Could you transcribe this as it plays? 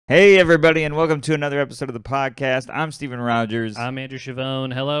Hey, everybody, and welcome to another episode of the podcast. I'm Steven Rogers. I'm Andrew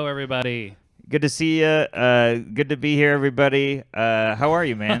Chavone. Hello, everybody. Good to see you. Good to be here, everybody. How are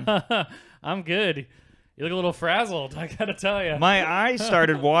you, man? I'm good. You look a little frazzled, I gotta tell you. My eyes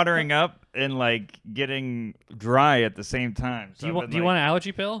started watering up and getting dry at the same time. So do you want an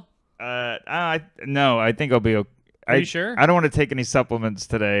allergy pill? No, I think I'll be okay. Are you sure? I don't want to take any supplements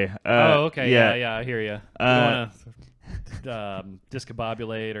today. Oh, okay. Yeah, I hear you. You want to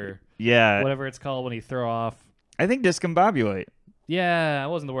discombobulate or whatever it's called when you throw off. I think discombobulate. Yeah, that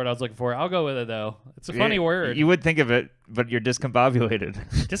wasn't the word I was looking for. I'll go with it, though. It's a funny word. You would think of it, but you're discombobulated.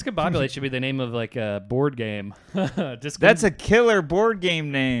 Discombobulate should be the name of like a board game. That's a killer board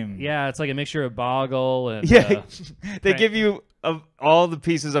game name. Yeah, it's like a mixture of Boggle and... Yeah, they give you all the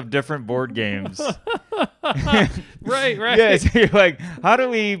pieces of different board games. Right. Yeah, so you're like, how do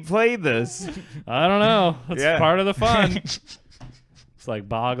we play this? I don't know. It's part of the fun. It's like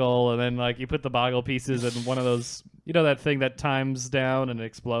Boggle, and then you put the Boggle pieces in one of those... You know that thing that times down and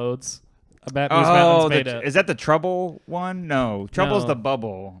explodes? Is that the Trouble one? No, Trouble's the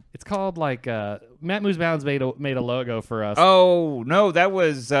bubble. It's called Matt Moose Mountains made a logo for us. Oh no, that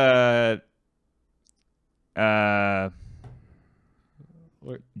was Ed. Of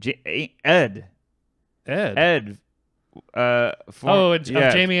Jamie and Ed?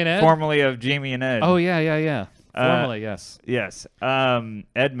 Formerly of Jamie and Ed. Oh yeah. Formerly, yes. Yes.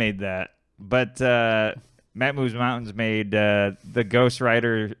 Ed made that, but Matt Moves Mountains made the Ghost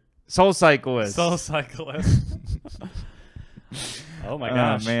Rider Soul Cyclist. Oh my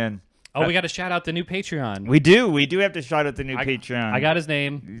gosh. Oh man. Oh, we got to shout out the new Patreon. We do have to shout out the new Patreon. I got his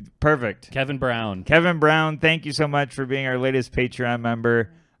name. Perfect. Kevin Brown. Kevin Brown, thank you so much for being our latest Patreon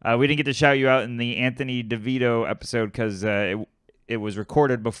member. We didn't get to shout you out in the Anthony DeVito episode because it was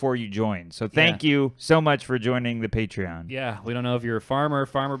recorded before you joined. So thank you so much for joining the Patreon. Yeah, we don't know if you're a Farmer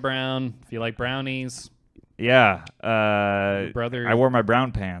Brown, if you like brownies. Yeah. Brother. I wore my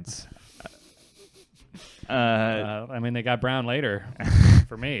brown pants. I mean, they got brown later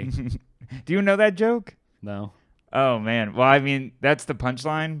for me. Do you know that joke? No. Oh, man. Well, I mean, that's the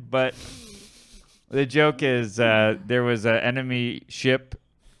punchline, but the joke is there was an enemy ship.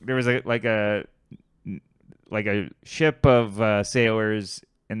 There was a ship of sailors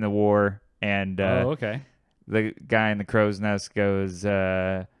in the war, and the guy in the crow's nest goes,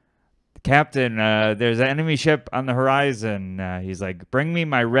 Captain, there's an enemy ship on the horizon. He's like, bring me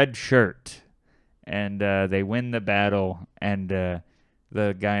my red shirt. And they win the battle, and the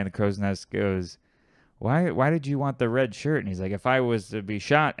guy in the crow's nest goes, why did you want the red shirt? And he's like, if I was to be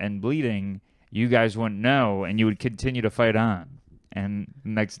shot and bleeding, you guys wouldn't know, and you would continue to fight on. And the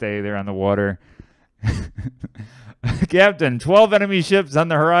next day, they're on the water. Captain, 12 enemy ships on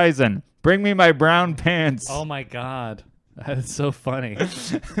the horizon. Bring me my brown pants. Oh, my God. That is so funny.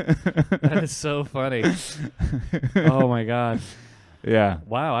 That is so funny. Oh, my God. Yeah.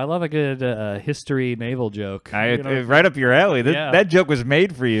 Wow, I love a good history naval joke. Right up your alley. That joke was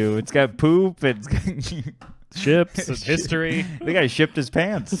made for you. It's got poop. It's ships. It's history. The guy shipped his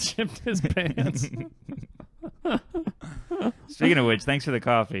pants. Shipped his pants. Speaking of which, thanks for the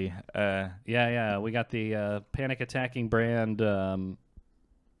coffee. Yeah. We got the Panic Attacking brand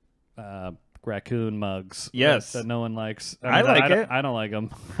raccoon mugs. Yes. That no one likes. I like it. I don't like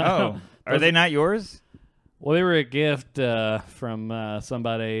them. Oh. Are they not yours? Well, they were a gift from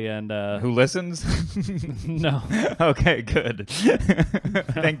somebody, and who listens? No. Okay, good.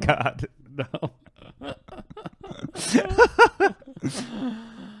 Thank God. No.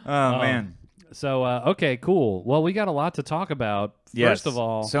 Oh man. So okay, cool. Well, we got a lot to talk about. First of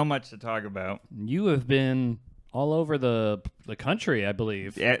all, so much to talk about. You have been all over the country, I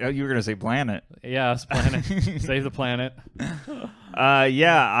believe. Yeah, you were gonna say planet. Yes, planet. Save the planet.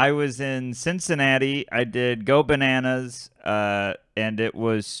 Yeah, I was in Cincinnati. I did Go Bananas, and it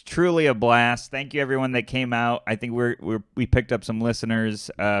was truly a blast. Thank you, everyone that came out. I think we picked up some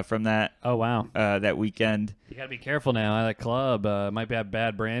listeners from that. Oh wow, that weekend. You gotta be careful now. That club might have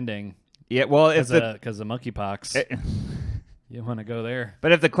bad branding. Yeah, well, because of monkeypox. You want to go there.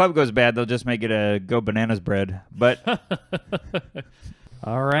 But if the club goes bad, they'll just make it a Go Bananas bread. But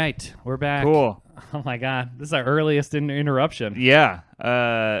all right, we're back. Cool. Oh my God, this is our earliest interruption. Yeah.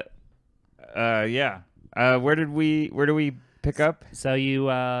 Yeah. Where do we pick up? So you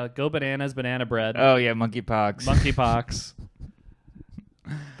Go Bananas, banana bread. Oh yeah, monkeypox. Monkeypox.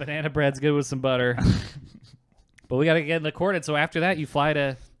 Banana bread's good with some butter. But we got to get in the Corden. So after that, you fly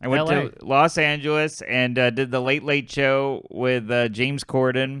to I went LA. to Los Angeles and did the Late Late Show with James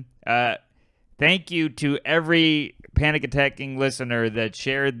Corden. Thank you to every Panic Attacking listener that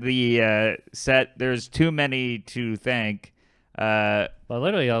shared the set. There's too many to thank. But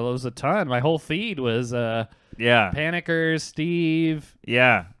literally, it was a ton. My whole feed was Panickers, Steve.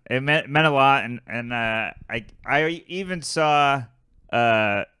 Yeah, it meant a lot, and I even saw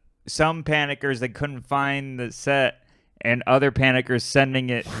some Panickers that couldn't find the set, and other Panickers sending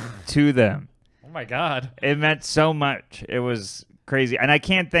it to them. Oh my God! It meant so much. It was crazy, and I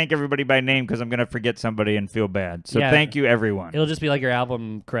can't thank everybody by name because I'm gonna forget somebody and feel bad. So thank you, everyone. It'll just be like your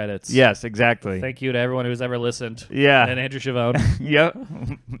album credits. Yes, exactly. Thank you to everyone who's ever listened. Yeah, and Andrew Chavone. Yep.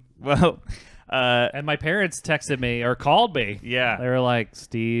 Well. And my parents texted me or called me. Yeah. They were like,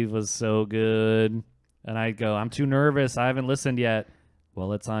 Steve was so good. And I'd go, I'm too nervous. I haven't listened yet.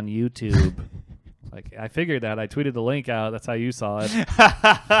 Well, it's on YouTube. Like, I figured that. I tweeted the link out. That's how you saw it.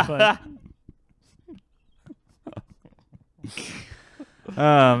 But...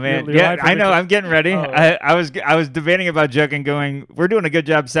 Oh man, yeah, I know. I'm getting ready. Oh. I was debating about joking, going, we're doing a good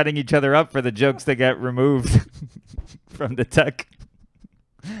job setting each other up for the jokes that get removed from the tech.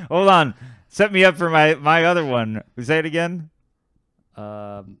 Hold on. Set me up for my other one. Say it again.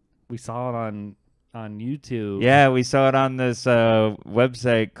 We saw it on YouTube. Yeah, we saw it on this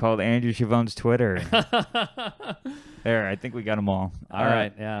website called Andrew Chavone's Twitter. There, I think we got them all. All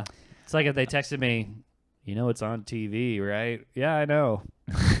right, yeah. It's like if they texted me, you know, it's on TV, right? Yeah, I know.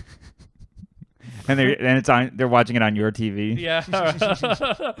 and it's on. They're watching it on your TV. Yeah.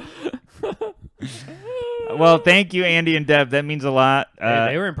 Well, thank you, Andy and Deb. That means a lot.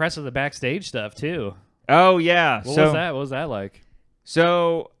 They were impressed with the backstage stuff too. Oh yeah. What was that? What was that like?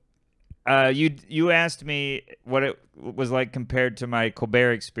 So, you asked me what it was like compared to my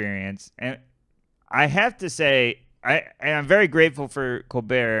Colbert experience, and I have to say I'm very grateful for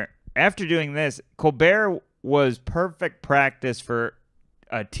Colbert. After doing this, Colbert was perfect practice for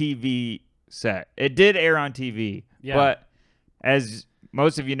a TV set. It did air on TV, but as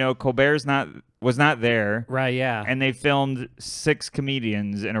most of you know, Colbert's was not there. Right, yeah. And they filmed 6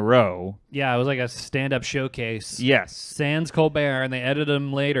 comedians in a row. Yeah, it was like a stand-up showcase. Yes. Sans Colbert, and they edited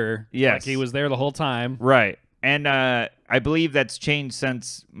him later. Yes. Like he was there the whole time. Right. And I believe that's changed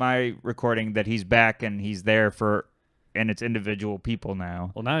since my recording, that he's back and he's there and it's individual people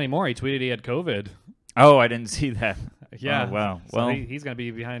now. Well, not anymore. He tweeted he had COVID. Oh, I didn't see that. Yeah. Oh, wow. So well, he's going to be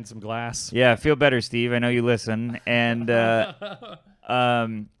behind some glass. Yeah, feel better, Steve. I know you listen. And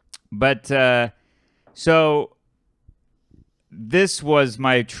so this was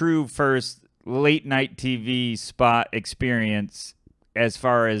my true first late night TV spot experience as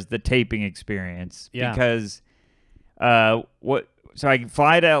far as the taping experience. Yeah. Because so I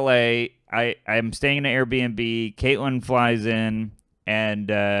fly to LA. I'm staying in an Airbnb. Caitlin flies in, and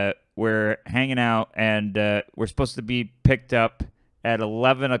we're hanging out, and we're supposed to be picked up at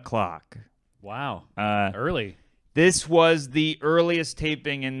 11 o'clock. Wow. Early. This was the earliest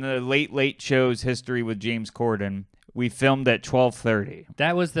taping in the Late Show's history with James Corden. We filmed at 12:30.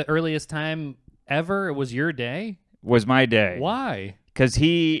 That was the earliest time ever? It was your day? Was my day. Why? Because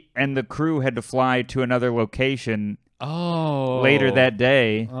he and the crew had to fly to another location later that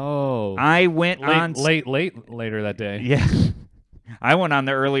day. Oh. I went later that day. Yeah. I went on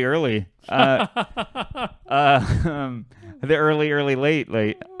the early. The early,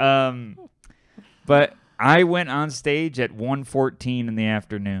 late. But I went on stage at 1:14 in the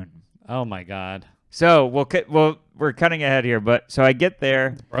afternoon. Oh my God! So we're cutting ahead here, but so I get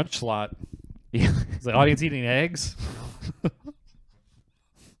there. Brunch slot. Yeah. Is the audience eating eggs?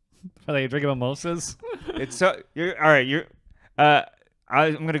 Are they drinking mimosas? It's so you're all right.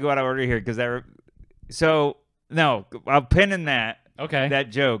 I'm gonna go out of order here because no, I'll pin in that. Okay.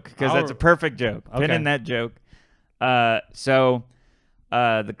 That joke because that's a perfect joke. Okay. Pin in that joke. So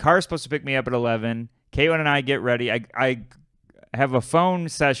the car's supposed to pick me up at 11. Caitlin and I get ready. I have a phone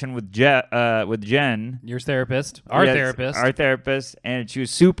session with Jen. Your therapist. Our therapist. And she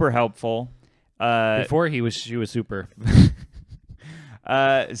was super helpful. Before she was super.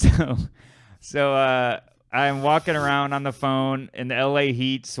 So I'm walking around on the phone in the LA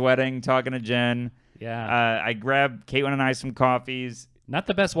heat, sweating, talking to Jen. Yeah. I grabbed Caitlin and I some coffees. Not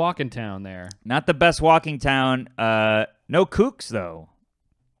the best walking town there. Not the best walking town. No kooks, though.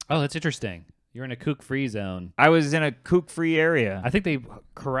 Oh, that's interesting. You're in a kook-free zone. I was in a kook-free area. I think they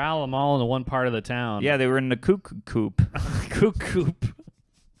corral them all into one part of the town. Yeah, they were in the kook coop. Kook coop.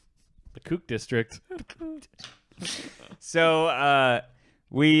 The kook district. So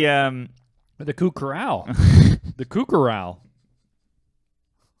we the kook corral. The kook corral.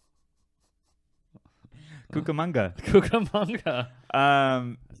 Cucamonga. Cucamonga.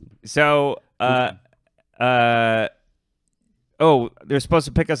 They're supposed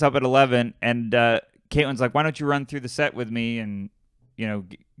to pick us up at 11, and Caitlin's like, "Why don't you run through the set with me and,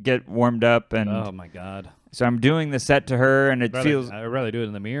 get warmed up?" And oh my God. So I'm doing the set to her, and it feels. I'd rather do it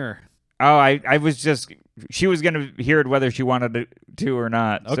in the mirror. Oh, I was just. She was gonna hear it whether she wanted to or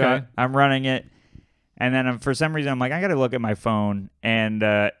not. Okay. So I'm running it, and then for some reason I'm like, I gotta look at my phone, and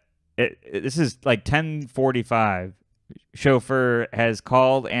this is like 10:45. Chauffeur has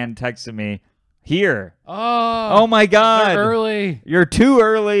called and texted me. Here. Oh my God. You're early. You're too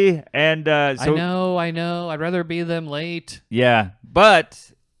early. And so I know. I'd rather be them late. Yeah.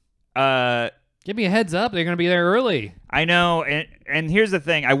 But give me a heads up. They're going to be there early. I know. And here's the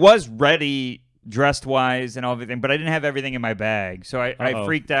thing. I was ready dressed wise and everything, but I didn't have everything in my bag. So I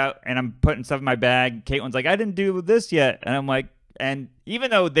freaked out, and I'm putting stuff in my bag. Caitlin's like, I didn't do this yet. And I'm like, and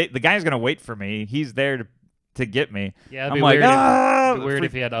even though the guy's going to wait for me, he's there to get me. Yeah, it'd I'm be like, it'd be weird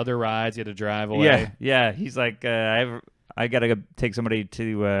if he had other rides. You had to drive away. Yeah. He's like, I gotta go take somebody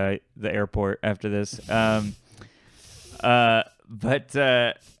to the airport after this. But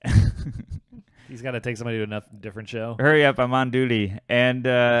he's got to take somebody to a different show. Hurry up, I'm on duty, and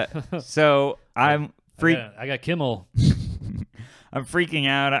so I'm I got Kimmel. I'm freaking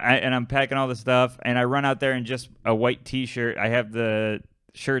out, and I'm packing all the stuff, and I run out there in just a white T-shirt. I have the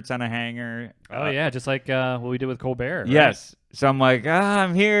shirts on a hanger. Oh yeah, just like what we did with Colbert. Right? Yes. So I'm like,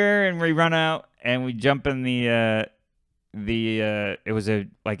 I'm here, and we run out, and we jump in the it was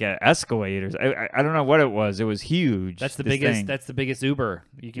like an Escalade. I don't know what it was. It was huge. That's the biggest. Thing. That's the biggest Uber.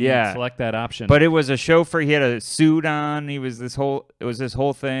 You can select that option. But it was a chauffeur. He had a suit on. It was this whole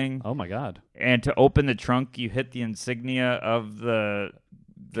thing. Oh my God. And to open the trunk, you hit the insignia of the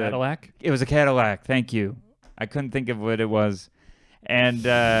Cadillac. It was a Cadillac. Thank you. I couldn't think of what it was. And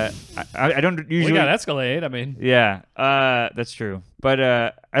I don't usually. We got Escalade. I mean, yeah, that's true.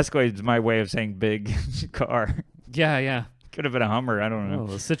 But Escalade is my way of saying big car. Yeah. Could have been a Hummer. I don't know. Oh,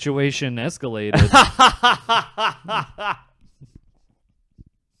 the situation escalated.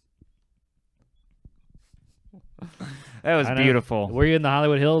 That was beautiful. Were you in the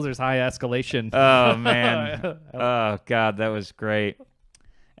Hollywood Hills? There's high escalation. Oh man. Oh God, that was great.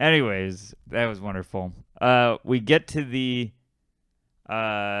 Anyways, that was wonderful. We get to the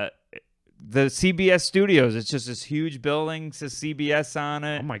CBS studios. It's just this huge building, says CBS on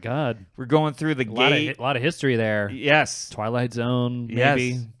it. Oh my God. We're going through the gate. A lot of history there. Yes. Twilight Zone, maybe.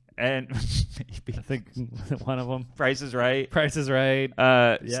 Yes. And maybe. I think one of them. Price is Right. Price is Right.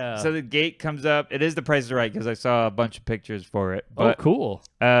 Yeah. So the gate comes up. It is the Price is Right because I saw a bunch of pictures for it. But, oh, cool.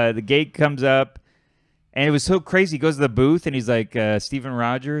 The gate comes up. And it was so crazy. He goes to the booth, and he's like, Steven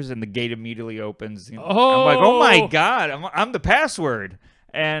Rogers, and the gate immediately opens. I'm like, oh, my God. I'm the password.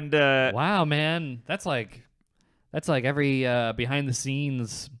 And wow, man. That's like every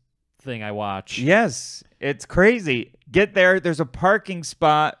behind-the-scenes thing I watch. Yes. It's crazy. Get there. There's a parking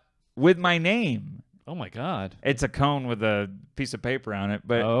spot with my name. Oh, my God. It's a cone with a piece of paper on it,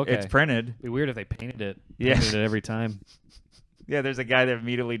 but it's printed. It'd be weird if they painted it. Yeah. Painted it every time. Yeah, there's a guy that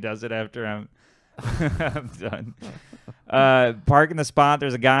immediately does it after I'm done. Parking the spot.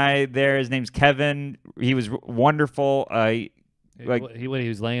 There's a guy there. His name's Kevin. He was wonderful. He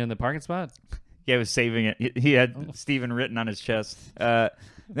was laying in the parking spot? Yeah, he was saving it. He had Steven written on his chest.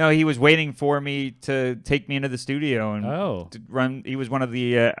 No, he was waiting for me to take me into the studio and to run. He was one of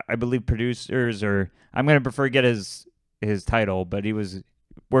the, I believe, producers, or I'm going to prefer to get his title, but he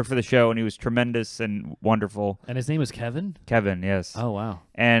worked for the show, and he was tremendous and wonderful. And his name was Kevin? Kevin, yes. Oh, wow.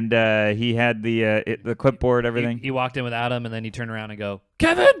 And he had the clipboard, everything. He walked in without him, and then he turned around and go,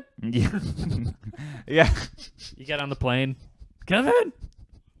 Kevin! Yeah. Yeah. You get on the plane. Kevin!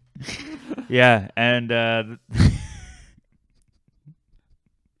 Yeah, and and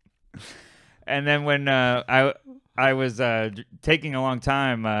then when I was taking a long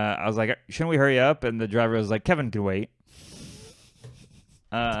time, I was like, shouldn't we hurry up? And the driver was like, Kevin could wait.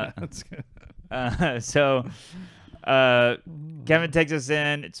 That's good. So Kevin takes us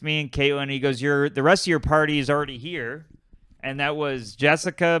in. It's me and Caitlin. He goes, the rest of your party is already here. And that was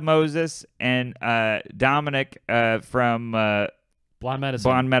Jessica Moses and Dominic from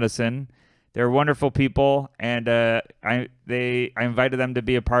Blonde Medicine. They're wonderful people, and I invited them to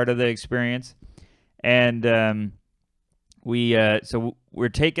be a part of the experience. And so we're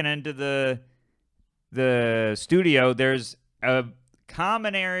taken into the studio. There's a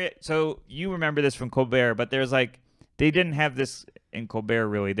common area. So you remember this from Colbert, but there's they didn't have this in Colbert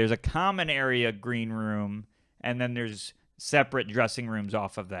really. There's a common area green room, and then there's separate dressing rooms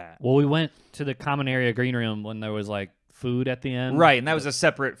off of that. Well, we went to the common area green room when there was food at the end. Right, and that was a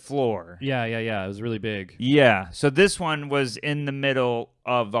separate floor. Yeah. It was really big. Yeah, so this one was in the middle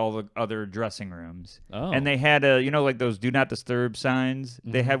of all the other dressing rooms. Oh. And they had like those do not disturb signs.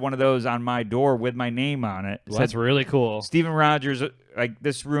 Mm-hmm. They had one of those on my door with my name on it. Well, that's really cool. Steven Rogers, like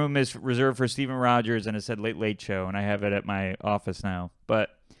this room is reserved for Steven Rogers, and it said Late Late Show, and I have it at my office now.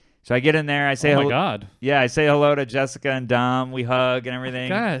 But so I get in there, I say hello. Oh my God. Yeah, I say hello to Jessica and Dom. We hug and everything.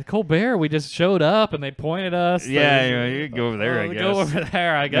 God, Colbert, we just showed up and they pointed us. Yeah, you can go over there, I guess. Go over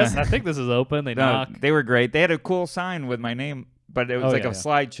there, I guess. I think this is open. They knock. They were great. They had a cool sign with my name, but it was a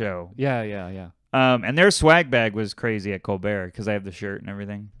slideshow. Yeah. And their swag bag was crazy at Colbert because I have the shirt and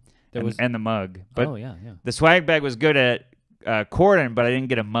everything. And the mug. But yeah. The swag bag was good at Corden, but I didn't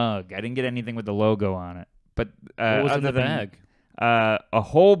get a mug. I didn't get anything with the logo on it. But what was in the bag? A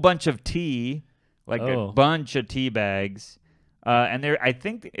whole bunch of tea, like a bunch of tea bags, and I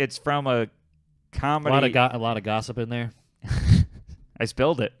think it's from a comedy. A lot of gossip in there. I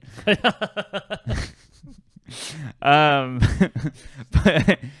spilled it. But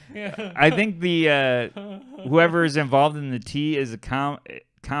I think whoever is involved in the tea is a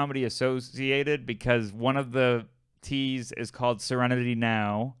comedy associated because one of the teas is called Serenity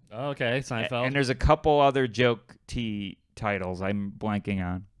Now. Okay, Seinfeld. And there's a couple other joke tea titles I'm blanking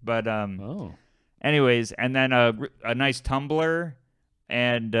on, but anyways, and then a nice tumbler,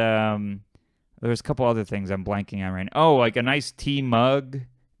 and there's a couple other things I'm blanking on right now. Like a nice tea mug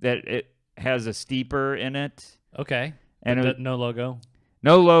that it has a steeper in it. Okay, and no logo.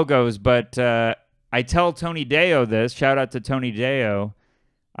 No logos, but I tell Tony Deo this. Shout out to Tony Deo.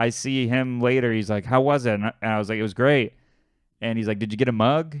 I see him later. He's like, "How was it?" And I was like, "It was great." And he's like, "Did you get a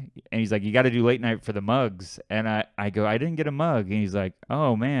mug?" And he's like, "You got to do late night for the mugs." And I go, "I didn't get a mug." And he's like,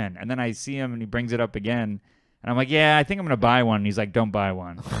 "Oh, man." And then I see him and he brings it up again. And I'm like, "Yeah, I think I'm going to buy one." And he's like, "Don't buy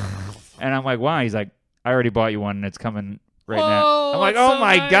one." And I'm like, "Why?" He's like, "I already bought you one and it's coming right now." I'm like, "Oh,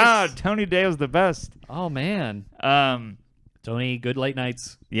 my God. Tony Dale's the best." Oh, man. Tony, good late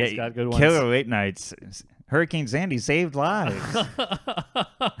nights. Yeah, he's got good ones. Killer late nights. Hurricane Sandy saved lives.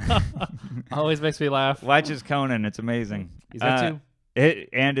 Always makes me laugh. Watch his Conan. It's amazing. He's that too.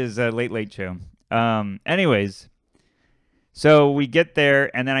 And his Late Late Show. Anyways, so we get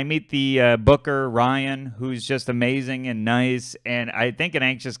there, and then I meet the booker, Ryan, who's just amazing and nice, and I think an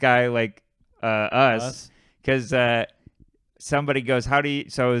anxious guy like us, because somebody goes,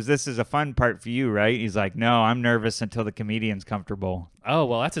 this is a fun part for you, right? He's like, "No, I'm nervous until the comedian's comfortable." Oh,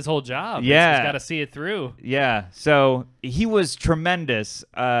 well, that's his whole job. Yeah. He's got to see it through. Yeah. So he was tremendous.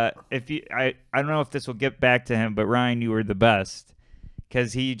 I don't know if this will get back to him, but Ryan, you were the best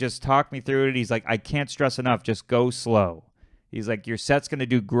because he just talked me through it. He's like, "I can't stress enough. Just go slow." He's like, "Your set's going to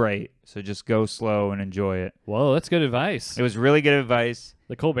do great. So just go slow and enjoy it." Whoa, that's good advice. It was really good advice.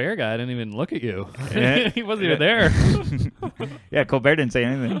 The Colbert guy didn't even look at you. He wasn't even there. Yeah, Colbert didn't say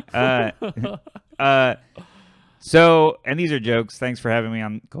anything. So, and these are jokes. Thanks for having me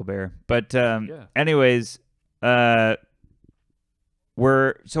on Colbert. But anyways, we're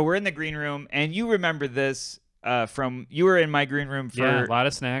in the green room, and you remember this you were in my green room for a lot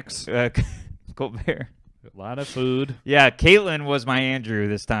of snacks. Colbert. A lot of food. Yeah, Caitlin was my Andrew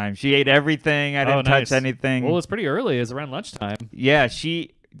this time. She ate everything. I didn't touch anything. Well, it's pretty early. It's around lunchtime. Yeah,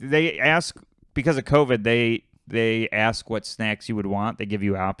 they ask because of COVID. They ask what snacks you would want. They give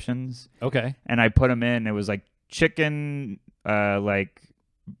you options. Okay. And I put them in. It was like chicken, like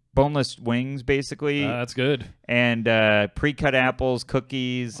boneless wings, basically. That's good. And pre-cut apples,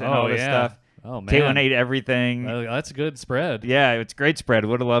 cookies, and all this stuff. Oh, man. Caitlin ate everything. That's a good spread. Yeah, it's a great spread.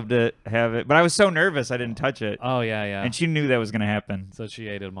 Would have loved to have it. But I was so nervous I didn't touch it. Oh, yeah. And she knew that was going to happen. So she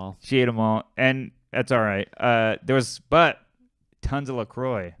ate them all. She ate them all. And that's all right. But tons of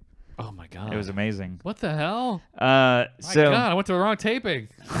LaCroix. Oh, my God. It was amazing. What the hell? My God, I went to the wrong taping.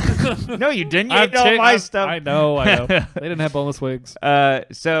 No, you didn't. You ate all my stuff. I know. They didn't have boneless wigs.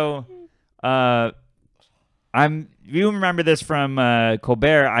 You remember this from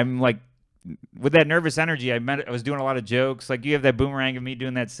Colbert. I'm like, with that nervous energy, I was doing a lot of jokes. Like you have that boomerang of me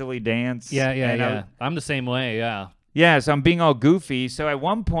doing that silly dance. Yeah. I'm the same way. Yeah. Yeah, so I'm being all goofy. So at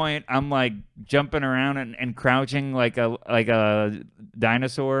one point, I'm like jumping around and crouching like a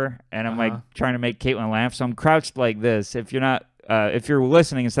dinosaur, and I'm like trying to make Caitlin laugh. So I'm crouched like this. If you're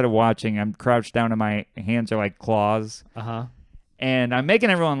listening instead of watching, I'm crouched down, and my hands are like claws. And I'm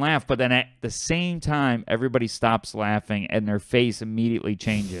making everyone laugh, but then at the same time, everybody stops laughing, and their face immediately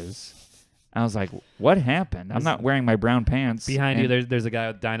changes. I was like, "What happened? I'm not wearing my brown pants." Behind you, there's a guy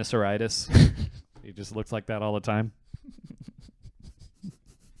with dinosauritis. He just looks like that all the time.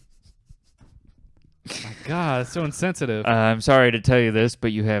 My God, it's so insensitive. I'm sorry to tell you this,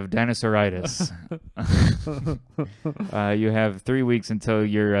 but you have dinosauritis. You have 3 weeks until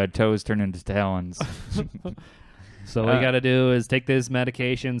your toes turn into talons. So what you got to do is take this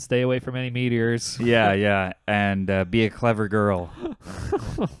medication, stay away from any meteors. Yeah, and be a clever girl.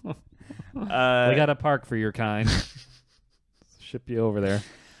 We got a park for your kind. Ship you over there.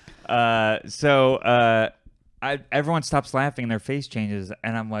 Everyone stops laughing and their face changes,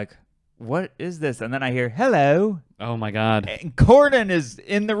 and I'm like, what is this? And then I hear, hello. Oh, my God. And Corden is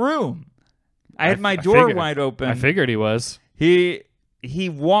in the room. I had my door wide open. I figured he was. He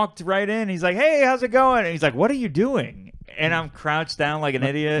walked right in. He's like, hey, how's it going? And he's like, what are you doing? And I'm crouched down like an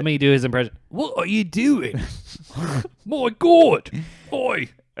idiot. Let me do his impression. What are you doing? My God. Oi.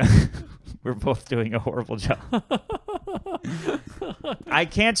 We're both doing a horrible job. I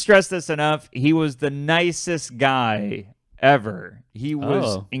can't stress this enough. He was the nicest guy ever. He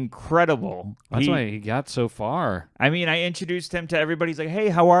was incredible. That's why he got so far. I mean, I introduced him to everybody. He's like, hey,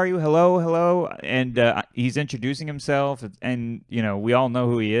 how are you? Hello. And he's introducing himself. And, you know, we all know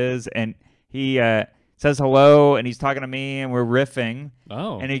who he is. And he says hello, and he's talking to me, and we're riffing.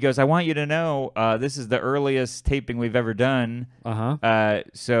 Oh. And he goes, I want you to know this is the earliest taping we've ever done.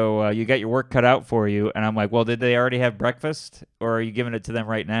 So you got your work cut out for you. And I'm like, well, did they already have breakfast, or are you giving it to them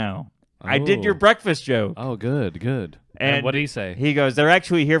right now? I did your breakfast joke. Oh, good. And what did he say? He goes, they're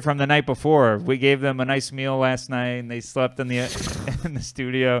actually here from the night before. We gave them a nice meal last night, and they slept in the in the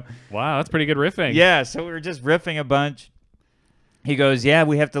studio. Wow, that's pretty good riffing. Yeah, so we were just riffing a bunch. He goes, yeah,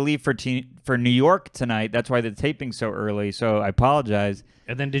 we have to leave for New York tonight. That's why the taping's so early, so I apologize.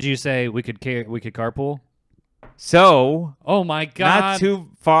 And then did you say we could carpool? So, oh my God, not too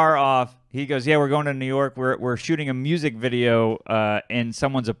far off. He goes, yeah, we're going to New York. We're shooting a music video in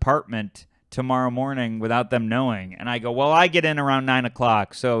someone's apartment tomorrow morning without them knowing. And I go, well, I get in around 9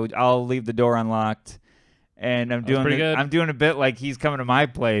 o'clock, so I'll leave the door unlocked. And I'm doing a bit like he's coming to my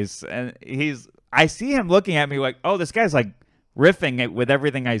place, and I see him looking at me like, oh, this guy's like riffing it with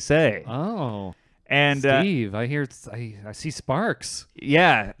everything I say. Oh. And Steve, I see sparks.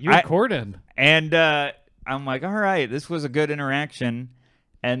 Yeah. You're Corden. And I'm like, all right, this was a good interaction.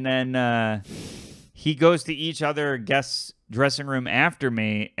 And then he goes to each other guest's dressing room after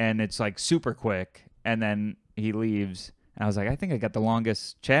me, and it's like super quick. And then he leaves. And I was like, I think I got the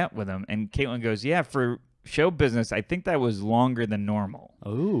longest chat with him. And Caitlin goes, yeah, for show business, I think that was longer than normal.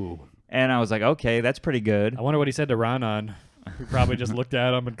 Ooh. And I was like, okay, that's pretty good. I wonder what he said to Ronan. We probably just looked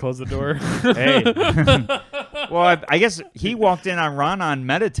at him and closed the door. Hey. Well, I guess he walked in on Ronan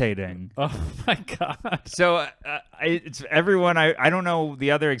meditating. Oh, my God. So it's everyone. I don't know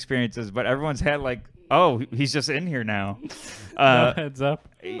the other experiences, but everyone's had like, oh, he's just in here now. No heads up.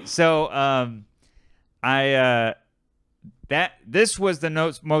 So this was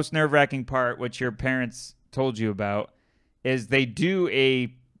the most nerve-wracking part, which your parents told you about, is they do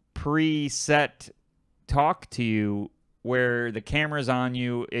a preset talk to you where the camera's on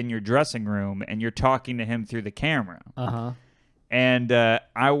you in your dressing room and you're talking to him through the camera. And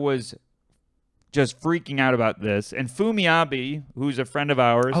I was just freaking out about this. And Fumi Abe, who's a friend of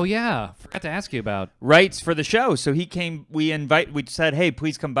ours. Oh, yeah. Forgot to ask you about. Writes for the show. So he came, we said, hey,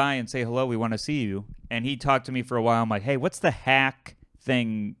 please come by and say hello. We want to see you. And he talked to me for a while. I'm like, hey, what's the hack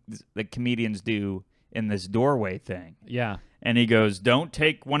thing that comedians do in this doorway thing? Yeah. And he goes, don't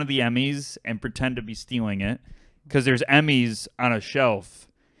take one of the Emmys and pretend to be stealing it. Because there's Emmys on a shelf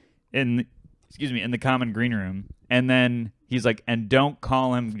in the common green room. And then he's like, and don't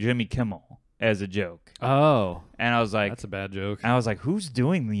call him Jimmy Kimmel as a joke. Oh. And I was like, that's a bad joke. I was like, who's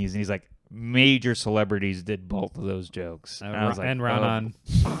doing these? And he's like, major celebrities did both of those jokes. And I was like, and Ronan.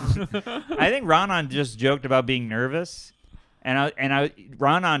 I think Ronan just joked about being nervous. And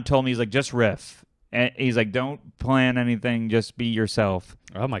Ronan told me, he's like, just riff. And he's like, don't plan anything, just be yourself.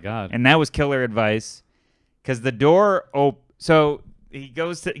 Oh, my God. And that was killer advice. Because the door, so he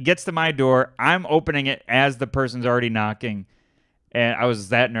gets to my door. I'm opening it as the person's already knocking, and I was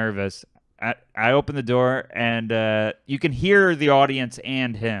that nervous. I open the door, and you can hear the audience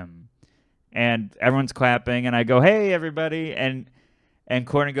and him, and everyone's clapping. And I go, "Hey, everybody!" And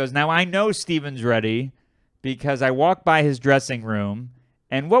Corden goes, "Now I know Steven's ready because I walked by his dressing room."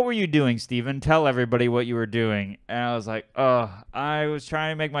 And what were you doing, Steven? Tell everybody what you were doing. And I was like, oh, I was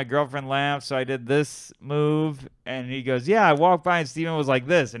trying to make my girlfriend laugh, so I did this move. And he goes, yeah, I walked by and Steven was like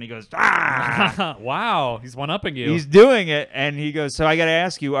this. And he goes, ah! Wow, he's one-upping you. He's doing it. And he goes, so I got to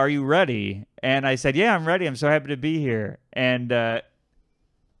ask you, are you ready? And I said, yeah, I'm ready. I'm so happy to be here. And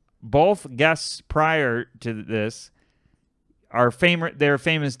both guests prior to this they're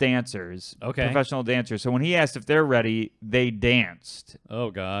famous dancers, okay, professional dancers. So when he asked if they're ready, they danced.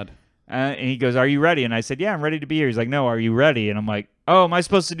 Oh God! And he goes, "Are you ready?" And I said, "Yeah, I'm ready to be here." He's like, "No, are you ready?" And I'm like, "Oh, am I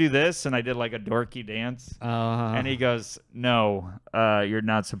supposed to do this?" And I did like a dorky dance. And he goes, "No, you're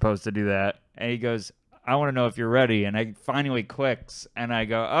not supposed to do that." And he goes, "I want to know if you're ready." And I finally clicks, and I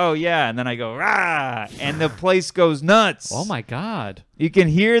go, "Oh yeah." And then I go, "Rah!" And the place goes nuts. Oh my God! You can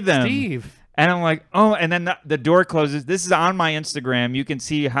hear them, Steve. And I'm like, "Oh!" And then the door closes. This is on my Instagram. You can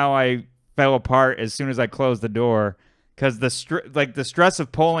see how I fell apart as soon as I closed the door. Because the stress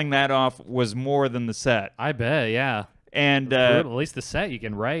of pulling that off was more than the set. I bet, yeah. And at least the set you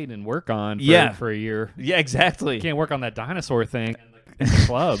can write and work on for a year. Yeah, exactly. You can't work on that dinosaur thing in the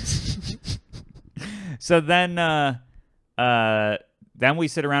clubs. So then we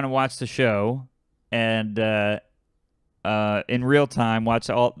sit around and watch the show, and in real time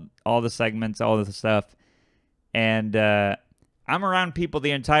watch all the segments, all the stuff, and I'm around people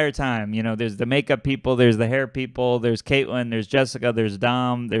the entire time. You know, there's the makeup people, there's the hair people, there's Caitlin, there's Jessica, there's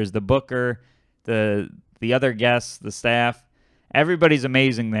Dom, there's the booker, the other guests, the staff. Everybody's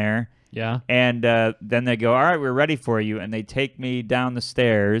amazing there. Yeah. And then they go, "All right, we're ready for you." And they take me down the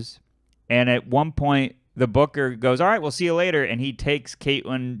stairs. And at one point, the booker goes, "All right, we'll see you later." And he takes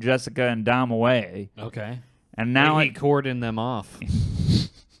Caitlin, Jessica, and Dom away. Okay. And now he cordoned them off.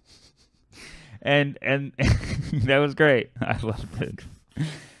 And that was great. I loved it.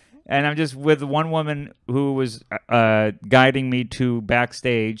 And I'm just with one woman who was guiding me to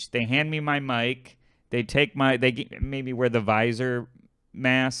backstage. They hand me my mic. They made me wear the visor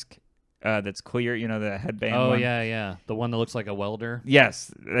mask that's clear, you know, the headband one. Yeah. The one that looks like a welder.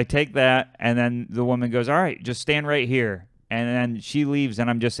 Yes. They take that, and then the woman goes, "All right, just stand right here." And then she leaves,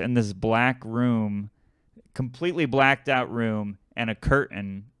 and I'm just in this black room, completely blacked out room, and a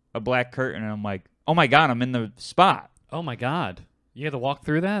black curtain, and I'm like, "Oh my God, I'm in the spot." Oh my God. You had to walk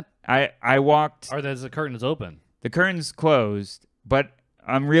through that? I walked. Or the curtain's open? The curtain's closed, but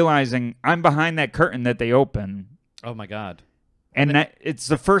I'm realizing I'm behind that curtain that they open. Oh my God. And it's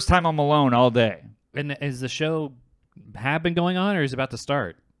the first time I'm alone all day. And is the show been going on, or is it about to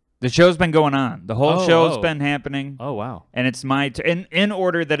start? The show's been going on. The whole show's been happening. Oh, wow. And it's in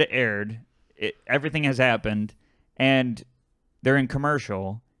order that it aired. Everything has happened, and they're in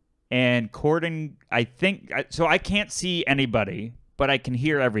commercial. And Corden, I can't see anybody, but I can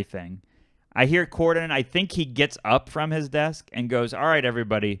hear everything. I hear Corden. I think he gets up from his desk and goes, "All right,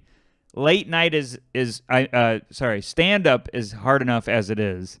 everybody, late night stand up is hard enough as it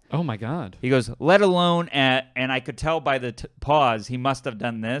is." Oh my God. He goes, "Let alone and I could tell by the pause he must have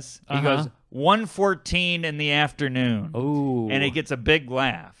done this." He goes, 1:14 in the afternoon. Oh. And he gets a big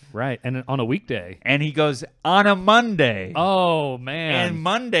laugh. Right, and on a weekday. And he goes, "On a Monday." Oh, man. And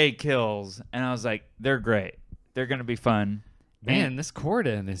Monday kills. And I was like, they're great. They're going to be fun. Man, this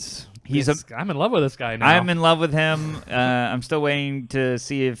Corden is... I'm in love with this guy now. I'm in love with him. I'm still waiting to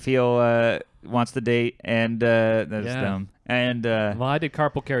see if he'll wants to date. And that's dumb. And well, I did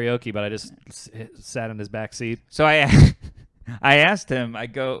carpool karaoke, but I just sat in his back seat. So I asked him, I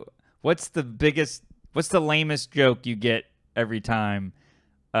go, what's the lamest joke you get every time?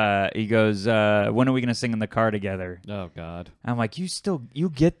 He goes, "When are we going to sing in the car together?" Oh, God. I'm like, you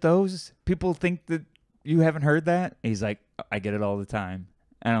get those? People think that you haven't heard that? He's like, "I get it all the time."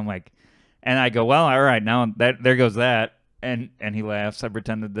 And I'm like, and I go, "Well, all right, now there goes that." And he laughs. I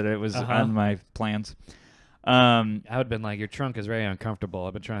pretended that it was on my plans. I would have been like, "Your trunk is very uncomfortable.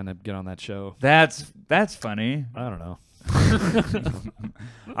 I've been trying to get on that show." That's funny. I don't know.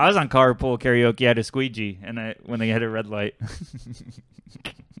 I was on carpool karaoke. I had a squeegee, and when they had a red light.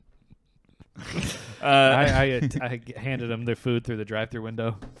 I handed them their food through the drive-thru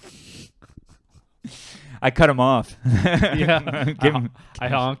window. I cut him off. Yeah, I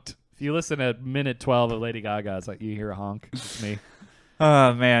honked. If you listen at minute 12 of Lady Gaga, it's like you hear a honk. It's me.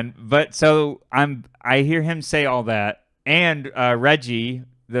 Oh man! But so I hear him say all that, and Reggie,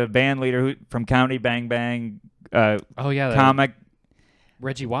 the band leader from County Bang Bang. Comic.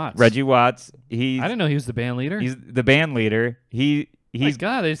 Reggie Watts. Reggie Watts. I didn't know he was the band leader. He's the band leader. He's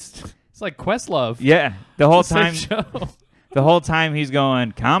God. It's like Questlove. Yeah. The whole time. Show. The whole time he's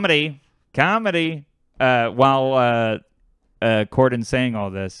going comedy. While Corden's saying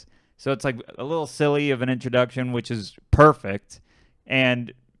all this. So it's like a little silly of an introduction, which is perfect.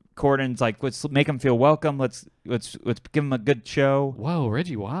 And Corden's like, let's make him feel welcome. Let's give him a good show. Whoa,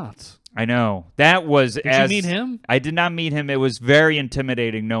 Reggie Watts. I know. That was Did you meet him? I did not meet him. It was very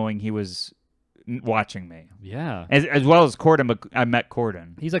intimidating knowing he was watching me. Yeah. As well as Corden. I met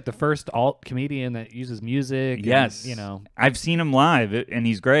Corden. He's like the first alt comedian that uses music. Yes. And, I've seen him live, and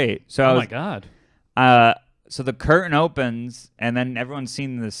he's great. So my God. So the curtain opens, and then everyone's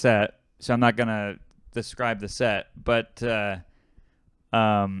seen the set. So I'm not going to describe the set. But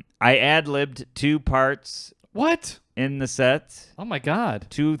I ad-libbed 2 parts. What? In the set. Oh my God.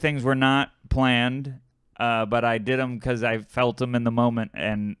 2 things were not planned, but I did them because I felt them in the moment,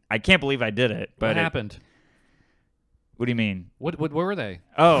 and I can't believe I did it. But what happened? What do you mean? What were they?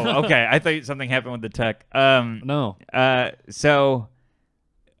 Oh, okay. I thought something happened with the tech. No. So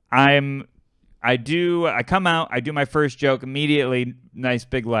I come out, I do my first joke immediately, nice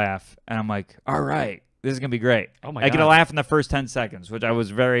big laugh, and I'm like, all right, this is gonna be great. Oh my God. I get a God. laugh in the first 10 seconds, which I was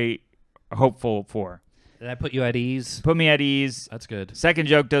very hopeful for. Did that put you at ease? Put me at ease. That's good. Second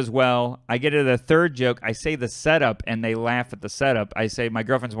joke does well. I get to the third joke. I say the setup, and they laugh at the setup. I say, my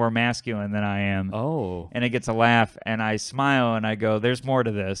girlfriend's more masculine than I am. Oh. And it gets a laugh, and I smile, and I go, there's more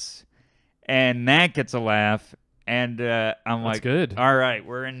to this. And that gets a laugh, and I'm like, good. All right,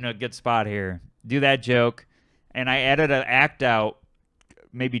 we're in a good spot here. Do that joke. And I added an act out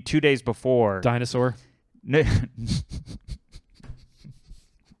maybe 2 days before. Dinosaur.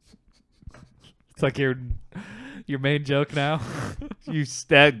 It's like your main joke now.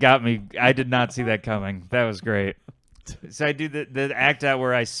 That got me. I did not see that coming. That was great. So I do the act out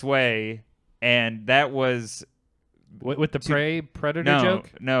where I sway, and that was with the predator joke.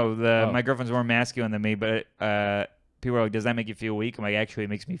 No, my girlfriend's more masculine than me, but people were like, "Does that make you feel weak?" I'm like, "Actually,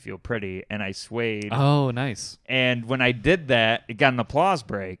 it makes me feel pretty," and I swayed. Oh, nice. And when I did that, it got an applause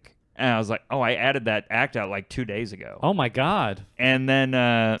break. And I was like, oh, I added that act out like 2 days ago. Oh, my God. And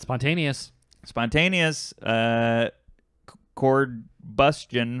then... Spontaneous. Cordustion.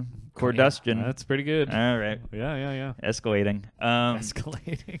 Yeah, that's pretty good. All right. Yeah. Escalating.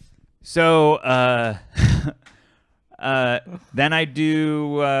 Escalating. So then I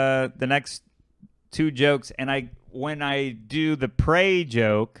do the next 2 jokes. And when I do the pray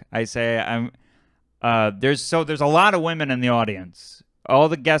joke, I say, there's a lot of women in the audience. All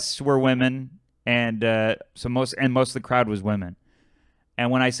the guests were women, and most of the crowd was women. And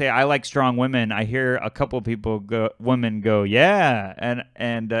when I say I like strong women, I hear a couple of women go, yeah,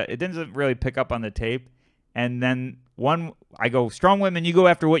 and it doesn't really pick up on the tape. And then I go, strong women, you go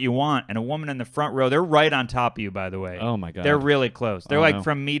after what you want. And a woman in the front row, they're right on top of you, by the way. Oh my God, they're really close. They're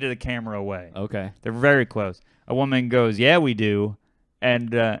from me to the camera away. Okay, they're very close. A woman goes, yeah, we do,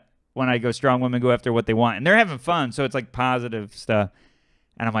 and when I go, strong women go after what they want, and they're having fun, so it's like positive stuff.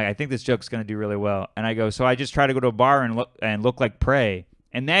 And I'm like, I think this joke's going to do really well. And I go, so I just try to go to a bar and look like prey.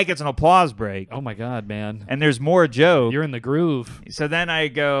 And that gets an applause break. Oh, my God, man. And there's more joke. You're in the groove. So then I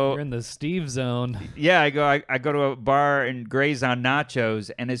go. You're in the Steve zone. Yeah, I go to a bar and graze on nachos.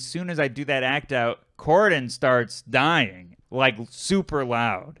 And as soon as I do that act out, Corden starts dying, like super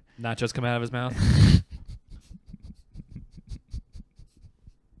loud. Nachos come out of his mouth.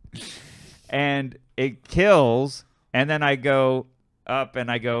 And it kills. And then I go up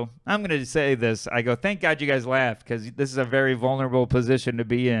and I go, I'm going to say this. I go, thank God you guys laughed, because this is a very vulnerable position to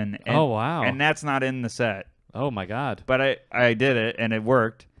be in. And, oh, wow. And that's not in the set. Oh, my God. But I did it, and it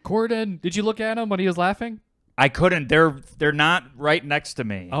worked. Corden, did you look at him when he was laughing? I couldn't. They're not right next to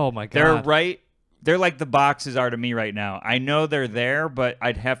me. Oh, my God. They're like the boxes are to me right now. I know they're there, but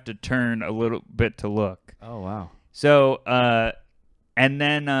I'd have to turn a little bit to look. Oh, wow. So, and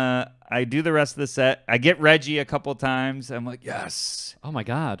then I do the rest of the set. I get Reggie a couple times. I'm like, yes. Oh, my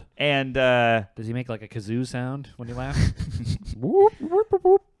God. And does he make like a kazoo sound when you laugh? Whoop, whoop, whoop,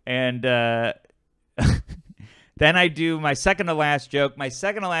 whoop. And then I do my second to last joke. My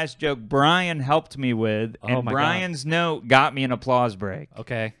second to last joke, Brian helped me with. Oh, and my Brian's note got me an applause break.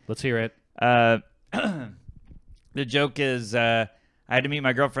 Okay, let's hear it. The joke is I had to meet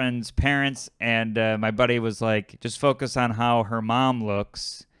my girlfriend's parents, and my buddy was like, just focus on how her mom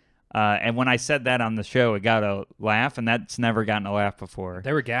looks. And when I said that on the show, it got a laugh, and that's never gotten a laugh before.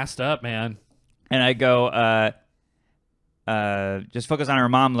 They were gassed up, man. And I go, just focus on how her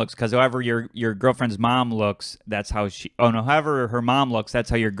mom looks, because however your girlfriend's mom looks, that's how however her mom looks, that's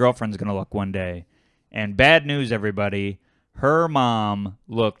how your girlfriend's going to look one day. And bad news, everybody, her mom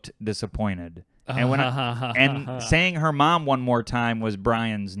looked disappointed. And saying her mom one more time was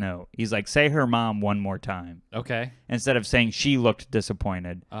Brian's note. He's like, say her mom one more time. Okay. Instead of saying she looked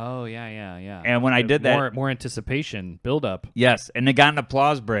disappointed. Oh, yeah. And when I did that... More anticipation, build up. Yes, and it got an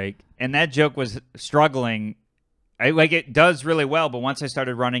applause break. And that joke was struggling. It does really well, but once I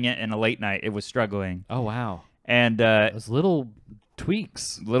started running it in a late night, it was struggling. Oh, wow. And... those little...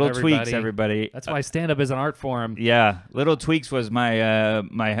 tweaks, everybody. That's why stand-up is an art form. Yeah, Little Tweaks was my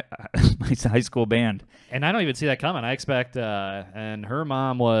my high school band, and I don't even see that coming. I expect, and her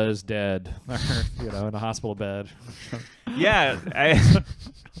mom was dead, in a hospital bed. Yeah,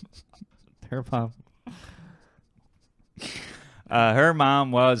 her mom. Her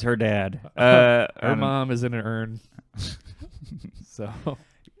mom was her dad. Her mom is in an urn. So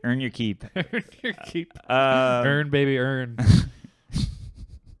earn your keep. Earn your keep. Earn, baby, earn.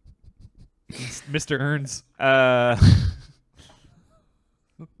 Mr. Earns.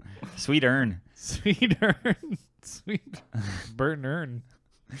 Sweet Earn. Sweet Earn. Sweet Bert and Earn.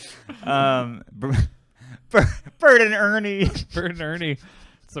 Bert and Ernie. Bert and Ernie.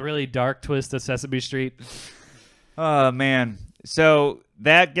 It's a really dark twist of Sesame Street. Oh, man. So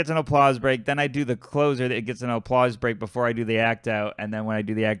that gets an applause break. Then I do the closer that gets an applause break before I do the act out. And then when I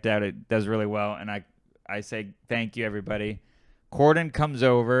do the act out, it does really well. And I say, thank you, everybody. Corden comes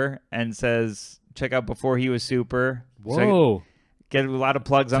over and says, check out Before He Was Super. Whoa. So get a lot of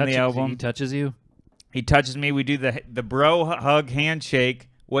plugs on the album. He touches you? He touches me. We do the bro hug handshake,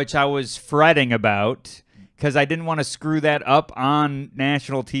 which I was fretting about because I didn't want to screw that up on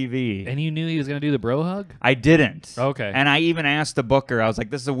national TV. And you knew he was going to do the bro hug? I didn't. Okay. And I even asked the booker, I was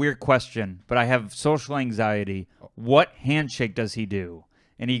like, this is a weird question, but I have social anxiety. What handshake does he do?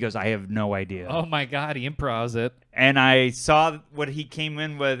 And he goes, I have no idea. Oh, my God. He improvs it. And I saw what he came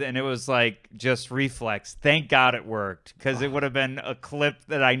in with, and it was like just reflex. Thank God it worked, because it would have been a clip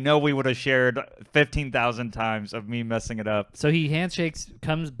that I know we would have shared 15,000 times of me messing it up. So he handshakes,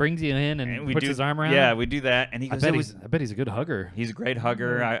 brings you in, and puts his arm around? Yeah, we do that. And he goes, I bet he's a good hugger. He's a great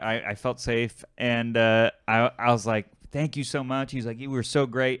hugger. I felt safe. And I was like, thank you so much. He's like, you were so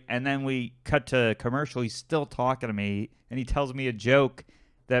great. And then we cut to commercial. He's still talking to me, and he tells me a joke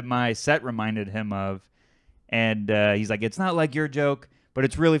that my set reminded him of. And he's like, it's not like your joke, but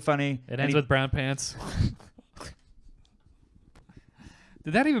it's really funny. It ends with brown pants.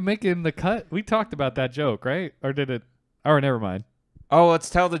 Did that even make it in the cut? We talked about that joke, right? Or did it? Oh, never mind. Oh, let's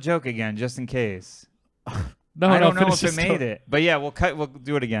tell the joke again, just in case. I don't know if it made it. But yeah, we'll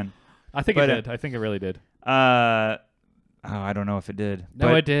do it again. I think it did. I think it really did. I don't know if it did.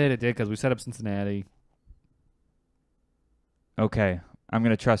 No, it did. It did, because we set up Cincinnati. Okay. I'm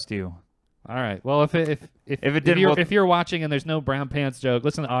going to trust you. All right. Well, if it didn't, if you're watching and there's no brown pants joke,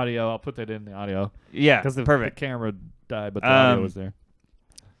 listen to audio. I'll put that in the audio. Yeah, because the camera died, but the audio was there.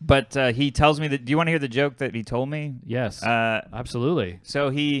 But he tells me that. Do you want to hear the joke that he told me? Yes, absolutely. So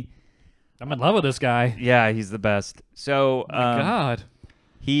I'm in love with this guy. Yeah, he's the best. So, oh my God,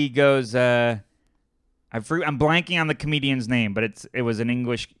 he goes. I'm blanking on the comedian's name, but it was an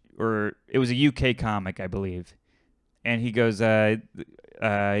English, or it was a UK comic, I believe. And he goes. So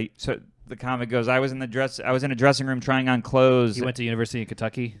the comic goes, I was in a dressing room trying on clothes. He went to University of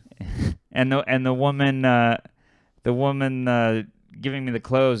Kentucky. And the woman giving me the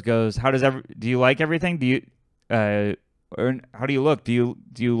clothes goes, do you like everything? Do you or how do you look? Do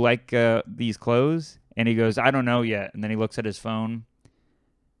you like these clothes? And he goes, I don't know yet. And then he looks at his phone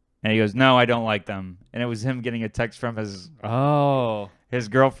and he goes, no, I don't like them. And it was him getting a text from his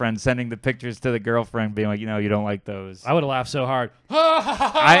girlfriend, sending the pictures to the girlfriend, being like, you don't like those. I would have laughed so hard.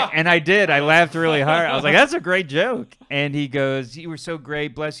 I did. I laughed really hard. I was like, that's a great joke. And he goes, you were so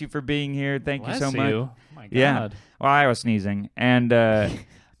great. Bless you for being here. Thank you so much. Oh my God. Yeah. Well, I was sneezing. And had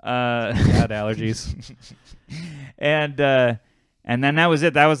allergies. And then that was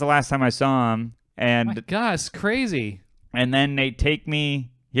it. That was the last time I saw him. And oh my God, it's crazy. And then they take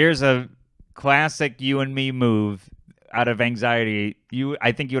me. Here's a classic you and me move. Out of anxiety,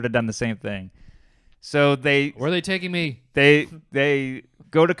 I think you would have done the same thing. So where are they taking me? They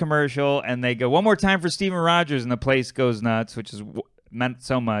go to commercial and they go, one more time for Steven Rogers, and the place goes nuts, which is meant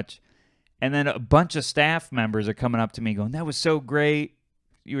so much. And then a bunch of staff members are coming up to me going, that was so great.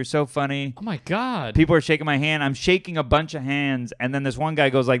 You were so funny. Oh my God. People are shaking my hand. I'm shaking a bunch of hands, and then this one guy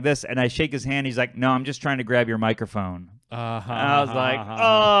goes like this, and I shake his hand. He's like, no, I'm just trying to grab your microphone. I was like,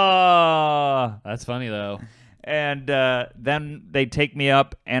 oh. That's funny though. And then they take me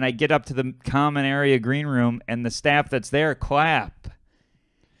up, and I get up to the common area green room, and the staff that's there clap.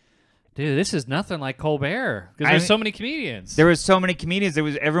 Dude, this is nothing like Colbert, because there's so many comedians. There was so many comedians.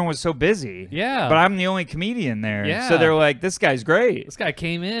 Everyone was so busy. Yeah. But I'm the only comedian there. Yeah. So they're like, this guy's great. This guy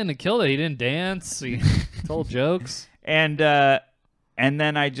came in and killed it. He didn't dance. He told jokes. And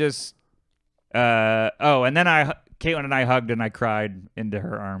then I just and then Caitlin and I hugged, and I cried into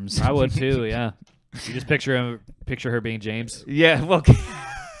her arms. I would too, yeah. You just picture her being James. Yeah, well,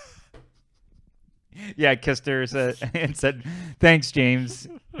 yeah, I kissed her and said, "Thanks, James."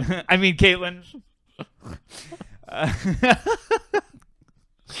 I mean, Caitlin.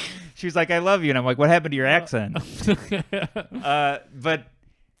 She was like, "I love you," and I'm like, "What happened to your accent?" But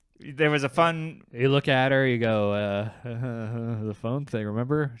there was a fun. You look at her, you go, "The phone thing,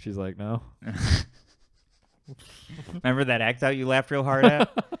 remember?" She's like, "No." Remember that act out you laughed real hard at?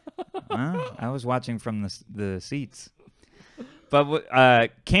 Well, I was watching from the seats. But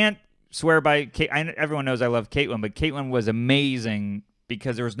swear by Kate. Everyone knows I love Caitlin, but Caitlin was amazing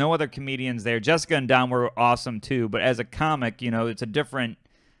because there was no other comedians there. Jessica and Dom were awesome too, but as a comic, it's a different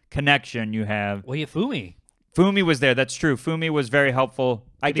connection you have. Well, Fumi. Fumi was there. That's true. Fumi was very helpful.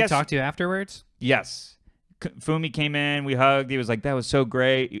 Did he talk to you afterwards? Yes. Fumi came in. We hugged. He was like, that was so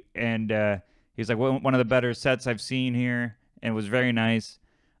great. And he was like, one of the better sets I've seen here. And it was very nice.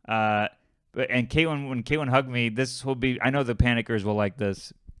 And Caitlin, when Caitlin hugged me, this will be, I know the panickers will like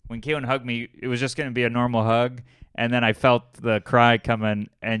this. When Caitlin hugged me, it was just going to be a normal hug. And then I felt the cry coming,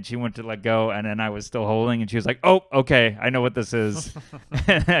 and she went to let go, and then I was still holding, and she was like, oh, okay, I know what this is.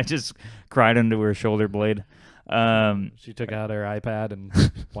 And I just cried into her shoulder blade. She took out her iPad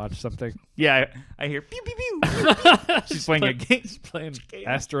and watched something. Yeah, I hear pew, pew, pew. She's playing a game. She's playing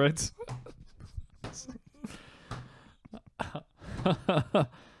Asteroids.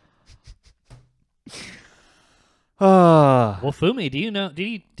 Well, Fumi, do you know?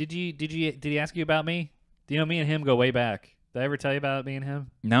 Did he ask you about me? Do you know me and him go way back? Did I ever tell you about me and him?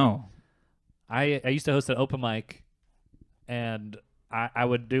 No. I used to host an open mic, and I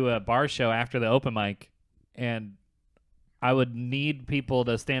would do a bar show after the open mic, and I would need people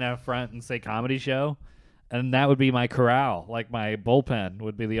to stand out front and say comedy show, and that would be my corral, like my bullpen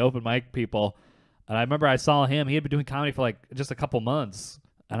would be the open mic people. And I remember I saw him; he had been doing comedy for like just a couple months,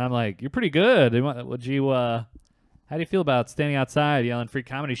 and I'm like, "You're pretty good. Would you? How do you feel about standing outside yelling free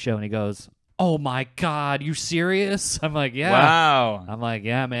comedy show?" And he goes, "Oh my God, you serious?" I'm like, "Yeah." Wow. I'm like,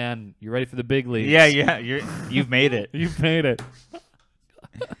 "Yeah, man, you ready for the big leagues?" Yeah, you've made it. You've made it.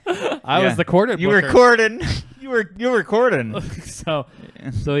 I was the Corden. You were Corden. You were Corden.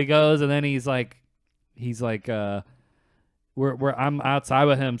 So he goes, and then he's like, I'm outside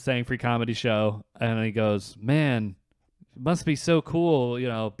with him saying free comedy show, and he goes, "Man, it must be so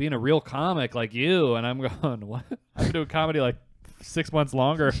cool, being a real comic like you." And I'm going, "What? I've been doing comedy like 6 months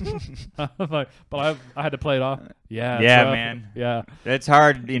longer." I'm like, but I had to play it off. Yeah, man. Yeah, it's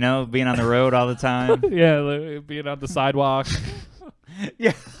hard, being on the road all the time. Yeah, being on the sidewalk.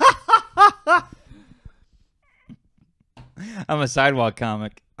 Yeah. I'm a sidewalk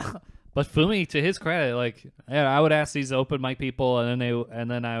comic. But Fumi, to his credit, I would ask these open mic people, and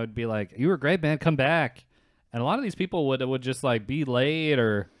then I would be like, "You were great, man. Come back." And a lot of these people would just be late,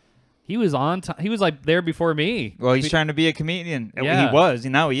 or he was on time. He was there before me. Well, he's trying to be a comedian. Yeah. He was.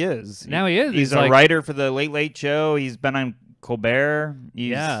 Now he is. Now he is. He's a writer for the Late Late Show. He's been on Colbert.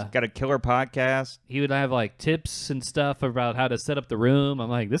 He's got a killer podcast. He would have tips and stuff about how to set up the room. I'm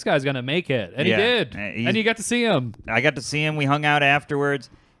like, this guy's gonna make it, and he did. And you got to see him. I got to see him. We hung out afterwards.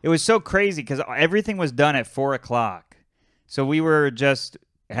 It was so crazy because everything was done at 4:00. So we were just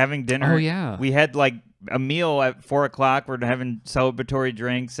having dinner. Oh yeah. We had a meal at 4:00. We're having celebratory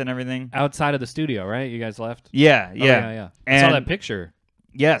drinks and everything outside of the studio, right? You guys left. Yeah. Yeah. I saw that picture.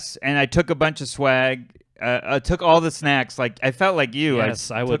 Yes, and I took a bunch of swag. I took all the snacks. I felt like you.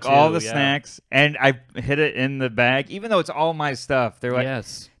 Yes, I would took all the snacks, and I hid it in the bag, even though it's all my stuff. They're like,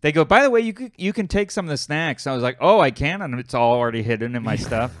 yes. They go, by the way, you can take some of the snacks. I was like, oh, I can, and it's all already hidden in my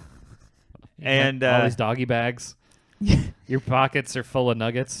stuff. And all these doggy bags. Your pockets are full of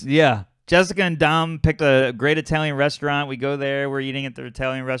nuggets. Yeah. Jessica and Dom picked a great Italian restaurant. We go there. We're eating at the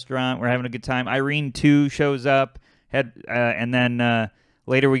Italian restaurant. We're having a good time. Irene 2 shows up, and then.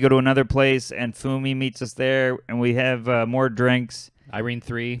 Later, we go to another place, and Fumi meets us there, and we have more drinks. Irene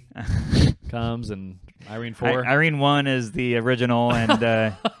 3 comes, and Irene 4. Irene 1 is the original,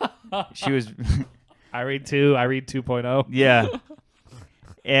 and she was... Irene 2, Irene 2.0. Yeah.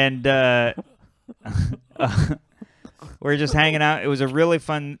 And we're just hanging out. It was a really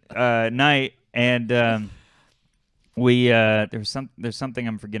fun night, and there's something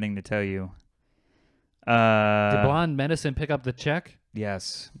I'm forgetting to tell you. Did Blonde Medicine pick up the check?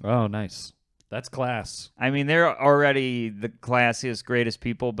 Yes. Oh, nice. That's class. I mean, they're already the classiest, greatest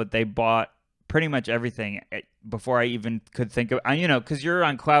people, but they bought pretty much everything before I even could think of, because you're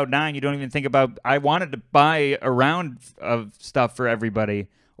on cloud nine. You don't even think about, I wanted to buy a round of stuff for everybody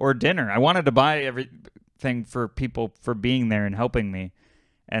or dinner. I wanted to buy everything for people for being there and helping me,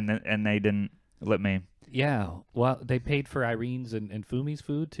 and they didn't let me. Yeah. Well, they paid for Irene's and Fumi's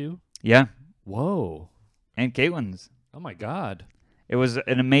food, too? Yeah. Whoa. And Caitlin's. Oh, my God. It was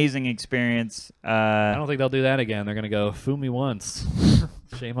an amazing experience. I don't think they'll do that again. They're going to go, Fumi once.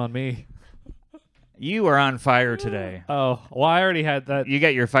 Shame on me. You are on fire today. Oh, well, I already had that. You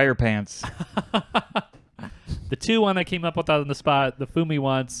got your fire pants. The 2-1 I came up with on the spot, the Fumi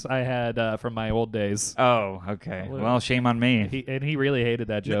once I had from my old days. Oh, okay. Well, shame on me. He really hated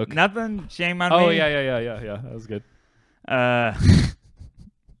that joke. Nothing? Shame on me? Oh, yeah. That was good.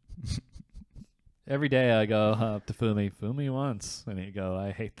 Every day I go up to Fumi once, and he'd go,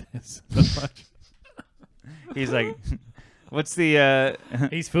 I hate this so much. He's like, what's the...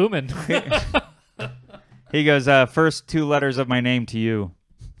 He's Fumin. He goes, first 2 letters of my name to you.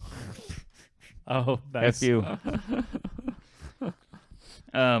 Oh, nice. F you.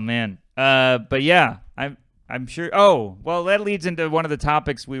 Oh, man. But yeah, I'm sure. Oh, well, that leads into one of the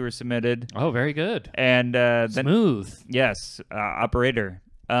topics we were submitted. Oh, very good. And smooth. Yes, operator.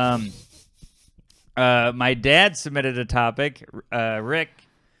 My dad submitted a topic, Rick.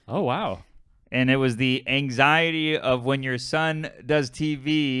 Oh, wow. And it was the anxiety of when your son does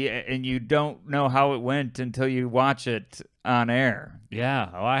TV and you don't know how it went until you watch it on air. Yeah.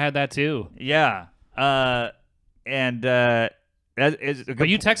 Oh, I had that too. Yeah. That is. But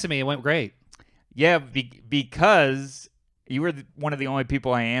you texted me. It went great. Yeah, because you were one of the only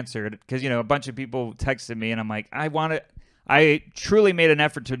people I answered. Because a bunch of people texted me, and I'm like, I truly made an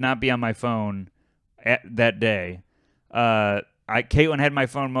effort to not be on my phone that day. Caitlin had my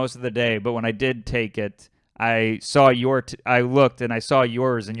phone most of the day, but when I did take it, I saw I looked and I saw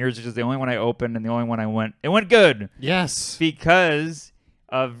yours, and yours is just the only one I opened and the only one I went. It went good. Yes. Because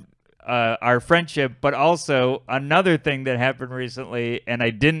of our friendship, but also another thing that happened recently, and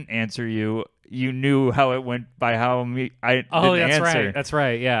I didn't answer you. You knew how it went by how I didn't answer. Right. That's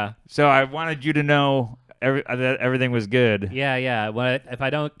right. Yeah. So I wanted you to know that everything was good. Yeah. Yeah.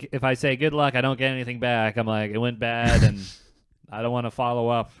 If I say good luck, I don't get anything back. I'm like, it went bad, and I don't want to follow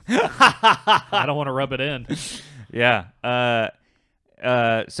up. I don't want to rub it in. Yeah.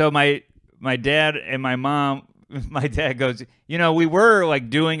 So my dad and my mom. My dad goes, we were like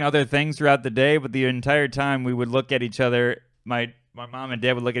doing other things throughout the day, but the entire time we would look at each other. My mom and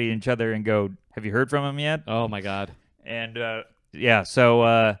dad would look at each other and go, have you heard from him yet? Oh, my God. And, yeah,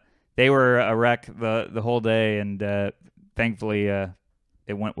 so they were a wreck the whole day, and thankfully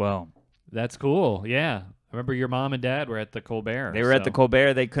it went well. That's cool. Yeah. I remember your mom and dad were at the Colbert. They were at the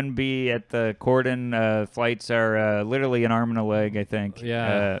Colbert. They couldn't be at the Corden. Flights are literally an arm and a leg, I think.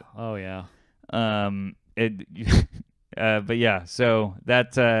 Yeah. Oh, yeah. But yeah, so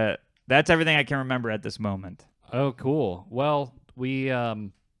that's everything I can remember at this moment. Oh, cool. Well,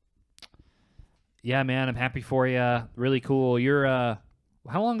 yeah, man, I'm happy for you. Really cool. You're,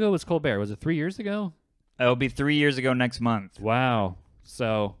 how long ago was Colbert? Was it 3 years ago? It'll be 3 years ago next month. Wow.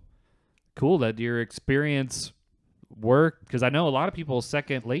 So cool that your experience worked, because I know a lot of people's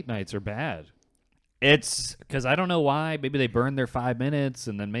second late nights are bad. It's because I don't know why. Maybe they burn their 5 minutes,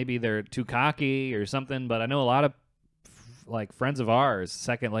 and then maybe they're too cocky or something. But I know a lot of friends of ours,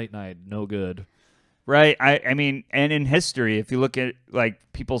 second late night, no good. Right. I mean, and in history, if you look at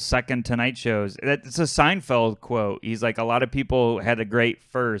people's second Tonight shows, it's a Seinfeld quote. He's like, a lot of people had a great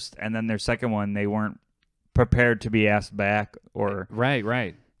first, and then their second one, they weren't prepared to be asked back. Or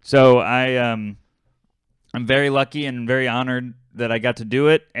right. So I'm very lucky and very honored that I got to do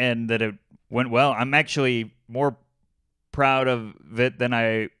it and that it went well. I'm actually more proud of it than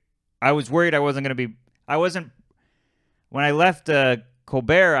I was worried I wasn't going to be. When I left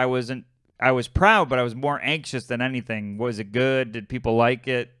Colbert, I was proud, but I was more anxious than anything. Was it good? Did people like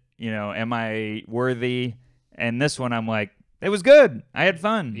it? Am I worthy? And this one, I'm like, it was good. I had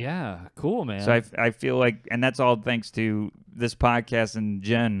fun. Yeah, cool, man. So I feel like, and that's all thanks to this podcast and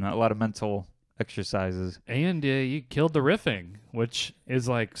Jen, a lot of mental exercises. And you killed the riffing, which is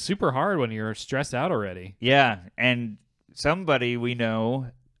super hard when you're stressed out already. Yeah, and somebody we know,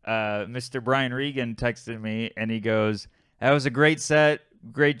 Mr. Brian Regan, texted me, and he goes, that was a great set.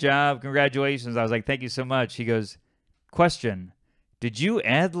 Great job. Congratulations. I was like, thank you so much. He goes, question, did you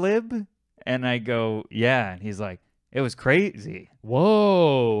ad-lib? And I go, yeah. And he's like, it was crazy.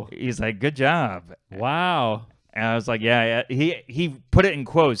 Whoa. He's like, good job. Wow. And I was like, yeah. He put it in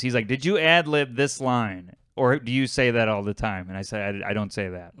quotes. He's like, did you ad-lib this line? Or do you say that all the time? And I said, I don't say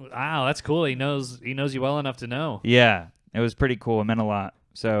that. Wow, that's cool. He knows you well enough to know. Yeah. It was pretty cool. It meant a lot.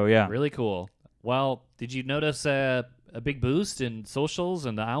 So, yeah. Really cool. Well, did you notice a big boost in socials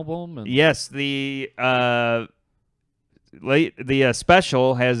and the album? And yes, the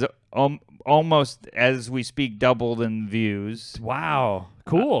special has almost, as we speak, doubled in views. Wow,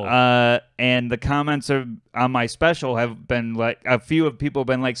 cool. And the comments on my special have been a few of people have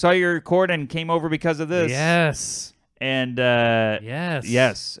been like, saw your Corden, came over because of this. Yes. And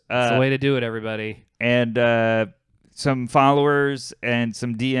yes. That's the way to do it, everybody. And some followers and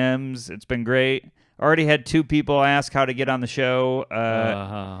some DMs. It's been great. Already had 2 people ask how to get on the show.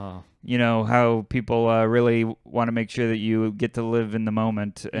 How people really want to make sure that you get to live in the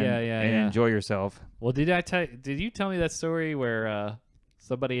moment and enjoy yourself. Well, did you tell me that story where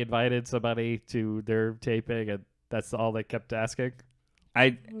somebody invited somebody to their taping and that's all they kept asking?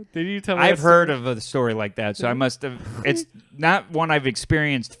 Did you tell me? I've heard of a story like that, so I must have. It's not one I've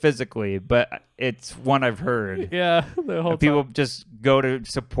experienced physically, but it's one I've heard. Yeah, the whole people time. just go to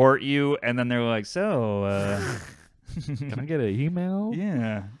support you, and then they're like, "So, can I get an email?"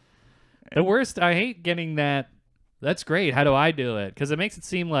 Yeah. The worst. I hate getting that. That's great. How do I do it? Because it makes it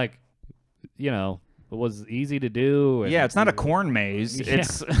seem like, it was easy to do. Yeah, it's not a corn maze. Yeah.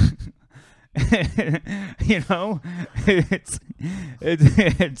 It's.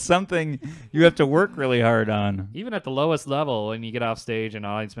 It's something you have to work really hard on. Even at the lowest level, when you get off stage and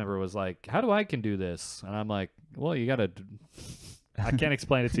an audience member was like, "How do I can do this?" And I'm like, "Well, you gotta." I can't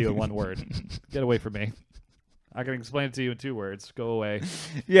explain it to you in one word. Get away from me. I can explain it to you in 2 words. Go away.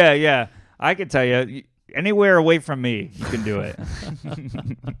 Yeah. I can tell you, anywhere away from me, you can do it.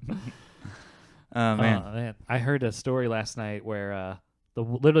 Oh man. I heard a story last night where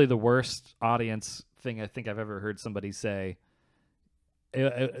literally the worst audience thing I think I've ever heard somebody say.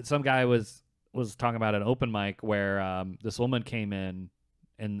 Some guy was talking about an open mic where this woman came in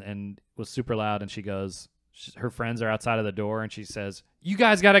and was super loud, and she goes, her friends are outside of the door, and she says, "You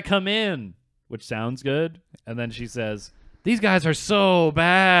guys got to come in," which sounds good, and then she says, "These guys are so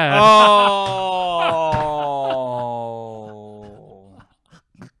bad." Oh.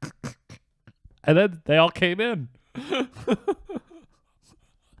 And then they all came in.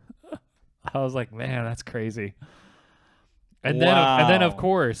 I was like, man, that's crazy. And then of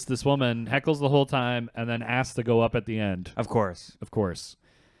course, this woman heckles the whole time and then asks to go up at the end. Of course.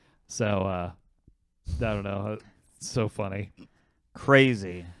 So, I don't know. It's so funny.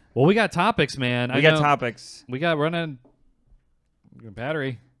 Crazy. Well, we got topics, man. We got topics. We got running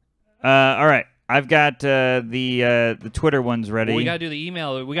battery. All right. I've got the Twitter ones ready. Well, we got to do the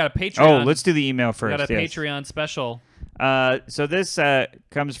email. We got a Patreon. Oh, let's do the email first. We got a Patreon special. So this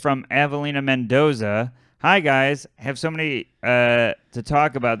comes from Evelina Mendoza. Hi, guys. I have so many to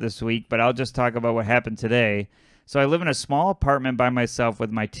talk about this week, but I'll just talk about what happened today. So I live in a small apartment by myself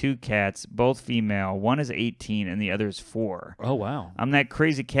with my 2 cats, both female. One is 18 and the other is 4. Oh, wow. I'm that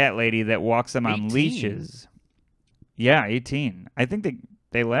crazy cat lady that walks them on 18? leashes. Yeah, 18. I think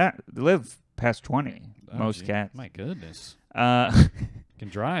they live past 20, most cats. My goodness. Can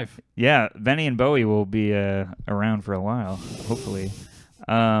drive. Yeah, Benny and Bowie will be around for a while, hopefully.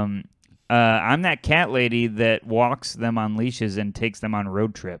 I'm that cat lady that walks them on leashes and takes them on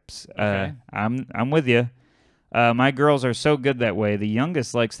road trips. Okay. I'm with you. My girls are so good that way. The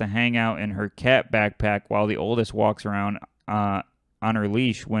youngest likes to hang out in her cat backpack while the oldest walks around on her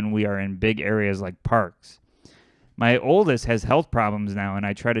leash when we are in big areas like parks. My oldest has health problems now, and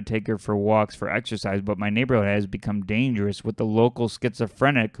I try to take her for walks for exercise, but my neighborhood has become dangerous with the local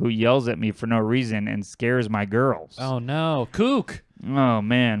schizophrenic who yells at me for no reason and scares my girls. Oh, no. Kook. Oh,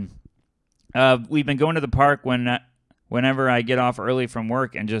 man. We've been going to the park whenever I get off early from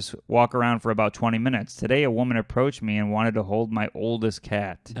work and just walk around for about 20 minutes. Today, a woman approached me and wanted to hold my oldest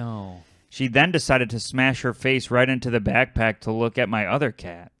cat. No. She then decided to smash her face right into the backpack to look at my other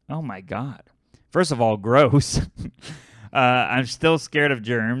cat. Oh, my God. First of all, gross. I'm still scared of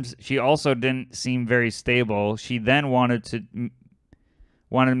germs. She also didn't seem very stable. She then wanted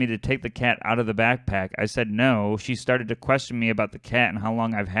me to take the cat out of the backpack. I said no. She started to question me about the cat and how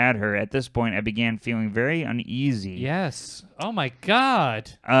long I've had her. At this point, I began feeling very uneasy. Yes. Oh, my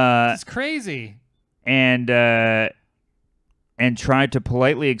God. It's crazy. And tried to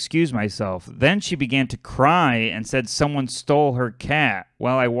politely excuse myself. Then she began to cry and said someone stole her cat.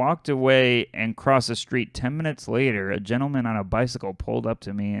 While I walked away and crossed the street, 10 minutes later, a gentleman on a bicycle pulled up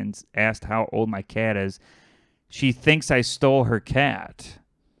to me and asked how old my cat is. She thinks I stole her cat.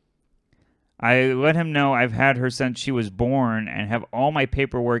 I let him know I've had her since she was born and have all my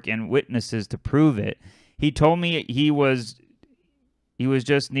paperwork and witnesses to prove it. He told me he was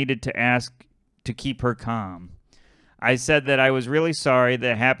just needed to ask to keep her calm. I said that I was really sorry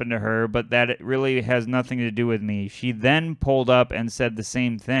that happened to her, but that it really has nothing to do with me. She then pulled up and said the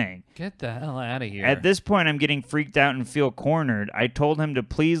same thing. Get the hell out of here. At this point, I'm getting freaked out and feel cornered. I told him to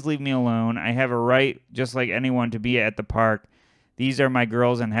please leave me alone. I have a right, just like anyone, to be at the park. These are my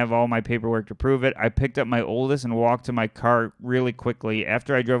girls and have all my paperwork to prove it. I picked up my oldest and walked to my car really quickly.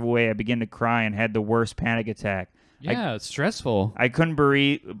 After I drove away, I began to cry and had the worst panic attack. Yeah, it's stressful. I couldn't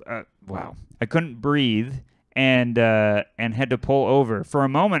breathe. I couldn't breathe. And had to pull over. For a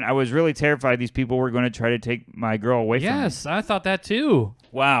moment, I was really terrified these people were going to try to take my girl away from me. Yes, I thought that too.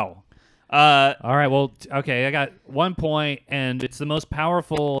 Wow. All right, well, okay, I got 1 point, and it's the most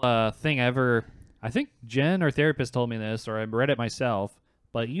powerful thing ever. I think Jen, our therapist, told me this, or I read it myself,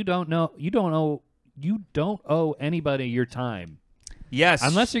 but you don't owe anybody your time. Yes.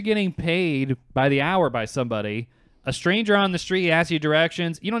 Unless you're getting paid by the hour by somebody, a stranger on the street asks you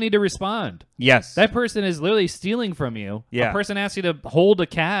directions, you don't need to respond. Yes. That person is literally stealing from you. Yeah. A person asks you to hold a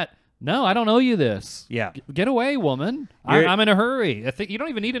cat. No, I don't owe you this. Yeah. Get away, woman. I'm in a hurry. I think you don't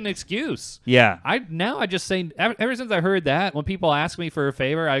even need an excuse. Yeah. I just say, ever since I heard that, when people ask me for a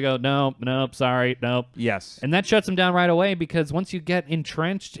favor, I go, nope, sorry, nope. Yes. And that shuts them down right away, because once you get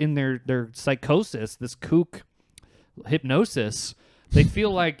entrenched in their psychosis, this kook hypnosis, they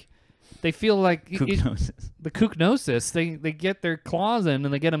feel like the kooknosis. They get their claws in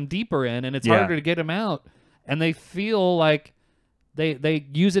and they get them deeper in, and it's harder to get them out. And they feel like they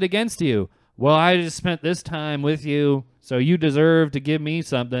use it against you. Well, I just spent this time with you, so you deserve to give me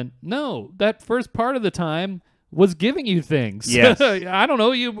something. No, that first part of the time was giving you things. Yes. I don't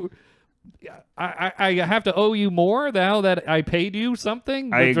owe you. I have to owe you more now that I paid you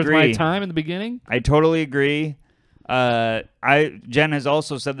something. I with agree. my time in the beginning. I totally agree. Jen has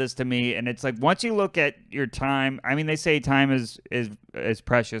also said this to me, and it's like, once you look at your time, I mean, they say time is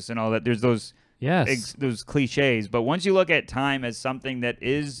precious and all that. There's those those cliches, but once you look at time as something that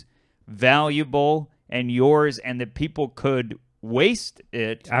is valuable and yours, and that people could waste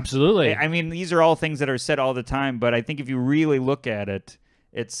it. Absolutely. I mean, these are all things that are said all the time, but I think if you really look at it,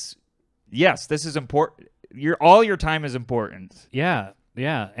 it's yes, this is important. All your time is important. Yeah.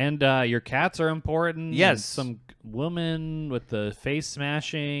 Yeah, and your cats are important. Yes. Some woman with the face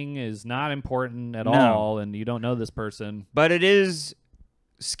smashing is not important at all, and you don't know this person. But it is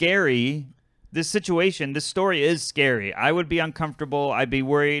scary. This situation, this story is scary. I would be uncomfortable. I'd be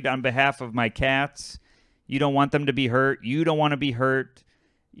worried on behalf of my cats. You don't want them to be hurt. You don't want to be hurt.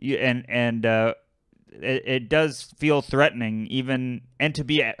 It does feel threatening, even, and to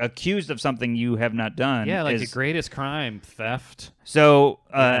be accused of something you have not done. Yeah, like the greatest crime, theft. So,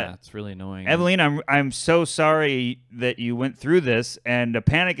 yeah, it's really annoying. Evelyn, I'm so sorry that you went through this, and a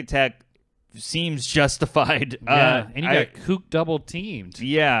panic attack seems justified. Yeah, and you got kook double teamed.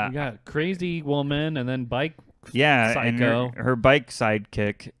 Yeah, you got crazy woman, and then bike. Yeah, psycho. And her bike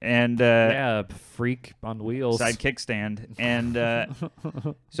sidekick, and freak on wheels, sidekick stand, and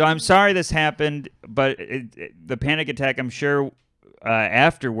so I'm sorry this happened, but the panic attack, I'm sure,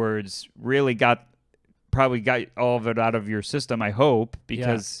 afterwards really probably got all of it out of your system. I hope,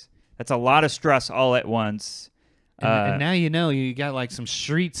 because that's a lot of stress all at once. And now you got like some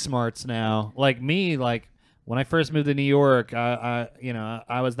street smarts now, like me, like. When I first moved to New York, I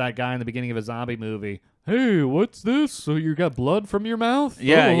was that guy in the beginning of a zombie movie. Hey, what's this? So you got blood from your mouth?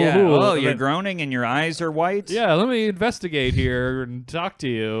 Yeah. Oh, you're groaning and your eyes are white? Yeah, let me investigate here and talk to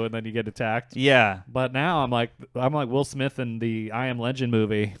you, and then you get attacked. Yeah. But now I'm like Will Smith in the I Am Legend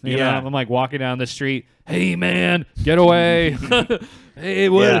movie. You know, I'm like walking down the street. Hey, man, get away. Hey,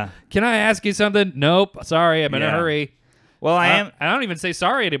 what? Yeah. Can I ask you something? Nope. Sorry, I'm in a hurry. Well, I don't even say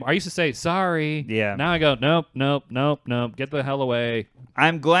sorry anymore. I used to say sorry. Yeah. Now I go, nope. Get the hell away.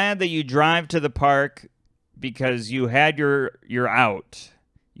 I'm glad that you drive to the park because you had your out.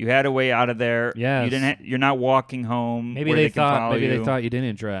 You had a way out of there. Yeah. You're not walking home. Maybe they thought you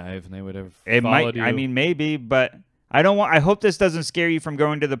didn't drive and they would have followed you. I mean, maybe, but I hope this doesn't scare you from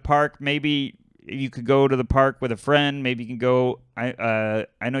going to the park. Maybe you could go to the park with a friend. Maybe you can go. I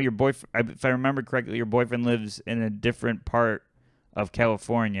know your boyfriend. If I remember correctly, your boyfriend lives in a different part of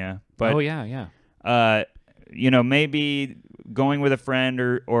California. But maybe going with a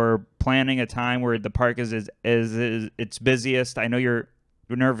friend or planning a time where the park is its busiest. I know you're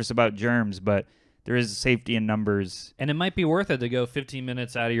nervous about germs, but there is safety in numbers. And it might be worth it to go 15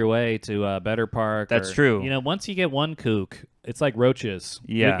 minutes out of your way to a better park. That's true. Once you get one kook, it's like roaches.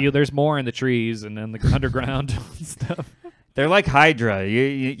 Yeah. There's more in the trees and in the underground stuff. They're like Hydra.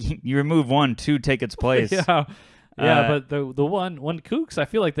 You remove one, two take its place. Yeah. Yeah, but the one kooks, I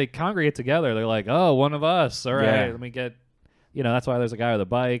feel like they congregate together. They're like, oh, one of us. All right, let me get, that's why there's a guy with a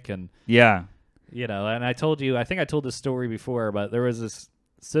bike. And, and I think I told this story before, but there was this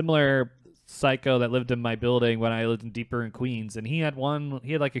similar psycho that lived in my building when I lived deeper in Queens, and he had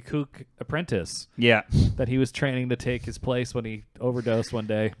like a kook apprentice. Yeah. That he was training to take his place when he overdosed one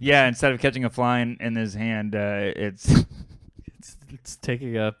day. Yeah, instead of catching a fly in his hand, it's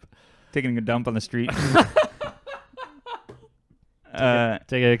taking a dump on the street.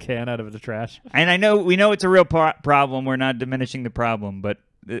 Taking a can out of the trash. And we know it's a real problem. We're not diminishing the problem, but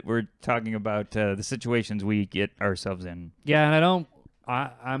we're talking about the situations we get ourselves in. Yeah, and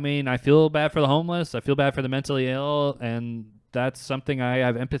I mean, I feel bad for the homeless. I feel bad for the mentally ill, and that's something I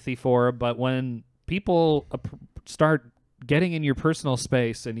have empathy for. But when people start getting in your personal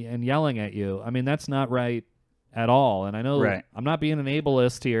space and yelling at you, I mean, that's not right at all. And I know I'm not being an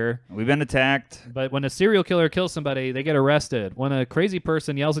ableist here. We've been attacked. But when a serial killer kills somebody, they get arrested. When a crazy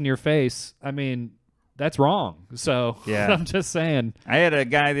person yells in your face, I mean, that's wrong. So yeah. I'm just saying. I had a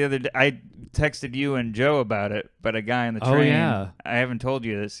guy the other day. I texted you and Joe about it, but a guy on the train. Oh, yeah. I haven't told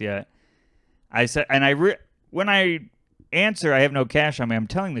you this yet. I said, and when I answer, I have no cash on me. I'm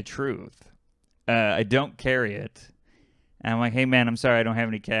telling the truth. I don't carry it. And I'm like, hey, man, I'm sorry. I don't have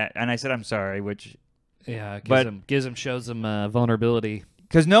any cash. And I said, I'm sorry, which. Yeah, shows him vulnerability.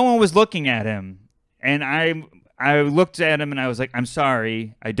 Because no one was looking at him. And I looked at him and I was like, I'm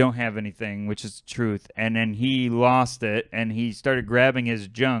sorry, I don't have anything, which is the truth. And then he lost it and he started grabbing his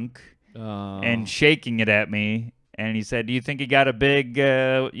junk and shaking it at me. And he said, do you think you got a big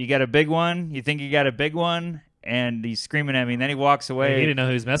one? You think you got a big one? And he's screaming at me. And then he walks away. He didn't know who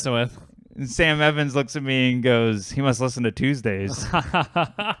he was messing with. And Sam Evans looks at me and goes, he must listen to Tuesdays.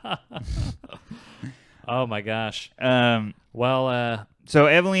 Oh, my gosh. So,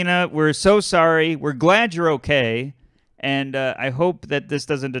 Evelina, we're so sorry. We're glad you're okay. And I hope that this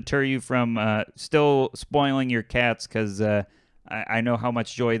doesn't deter you from still spoiling your cats because I know how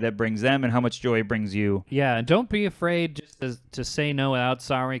much joy that brings them and how much joy it brings you. Yeah, and don't be afraid just to say no without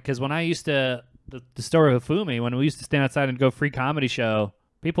sorry. Because when I used to, the story of Fumi, when we used to stand outside and go free comedy show,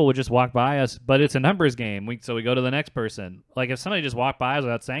 people would just walk by us. But it's a numbers game, so we go to the next person. Like if somebody just walked by us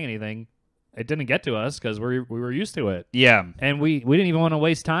without saying anything, it didn't get to us because we were used to it. Yeah. And we didn't even want to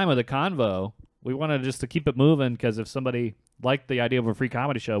waste time with a convo. We wanted just to keep it moving because if somebody liked the idea of a free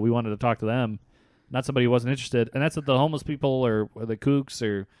comedy show, we wanted to talk to them, not somebody who wasn't interested. And that's what the homeless people or the kooks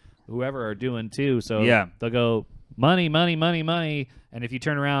or whoever are doing too. So yeah. They'll go, money, money, money, money. And if you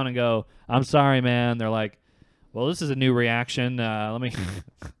turn around and go, I'm sorry, man, they're like, well, this is a new reaction. Let me...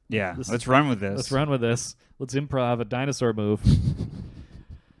 Yeah, let's run with this. Let's run with this. Let's improv a dinosaur move.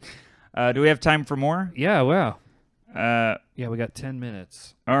 Do we have time for more? Yeah, wow. Yeah, we got 10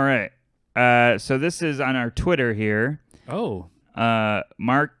 minutes. All right. So this is on our Twitter here. Oh.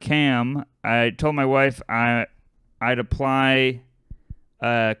 Mark Cam, I told my wife I'd apply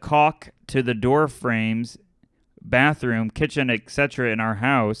caulk to the door frames, bathroom, kitchen, etc. in our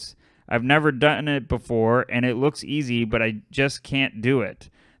house. I've never done it before, and it looks easy, but I just can't do it.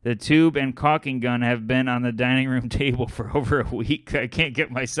 The tube and caulking gun have been on the dining room table for over a week. I can't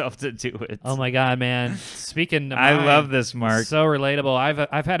get myself to do it. Oh my God, man! Speaking, of I mine, love this, Mark. So relatable.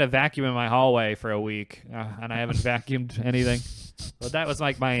 I've had a vacuum in my hallway for a week, and I haven't vacuumed anything. But that was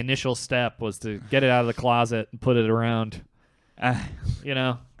like my initial step was to get it out of the closet and put it around. You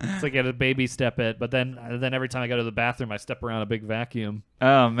know, it's like a baby step it. But then every time I go to the bathroom, I step around a big vacuum.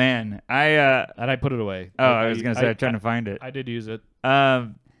 Oh man, and I put it away. Oh, I was gonna say I'm trying to find it. I did use it.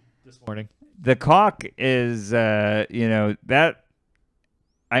 This morning. The caulk is, that.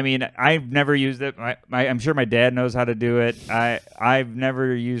 I mean, I've never used it. I'm sure my dad knows how to do it. I've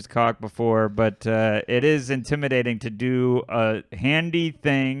never used caulk before, but it is intimidating to do a handy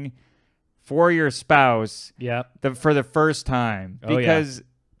thing for your spouse. Yeah. For the first time, because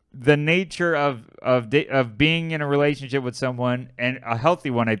the nature of being in a relationship with someone, and a healthy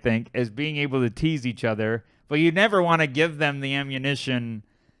one, I think, is being able to tease each other. But you never want to give them the ammunition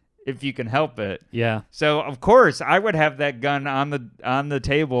if you can help it. Yeah. So of course I would have that gun on the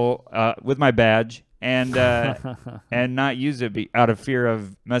table with my badge and and not use it out of fear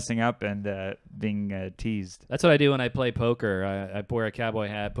of messing up and being teased. That's what I do when I play poker. I wear a cowboy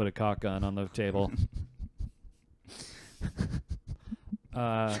hat, put a caulk gun on the table.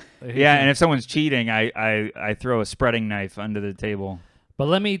 Yeah, and if someone's cheating, I throw a spreading knife under the table. But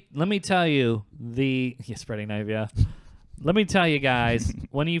let me tell you spreading knife, yeah. Let me tell you guys,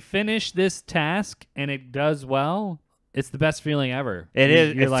 when you finish this task and it does well, it's the best feeling ever.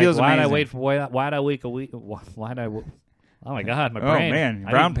 It feels why'd amazing. I wait for why'd I wait a week? Why'd I? Oh my God, my brain. Oh man,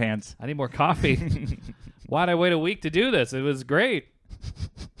 brown pants. I need more coffee. Why'd I wait a week to do this? It was great.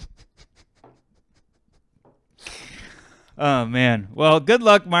 Oh man. Well, good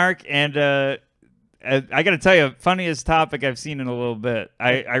luck, Mark, and I got to tell you, funniest topic I've seen in a little bit.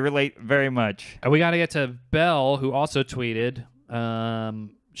 I relate very much. We got to get to Belle, who also tweeted.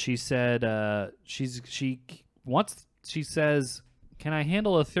 She said she says, "Can I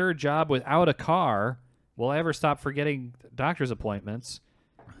handle a third job without a car? Will I ever stop forgetting doctor's appointments?"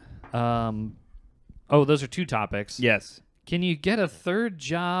 Those are two topics. Yes. Can you get a third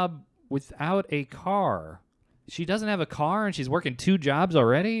job without a car? She doesn't have a car and she's working two jobs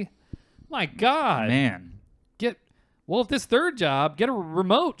already? My God, man! If this third job, get a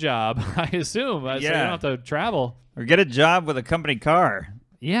remote job. I assume, so you don't have to travel, or get a job with a company car.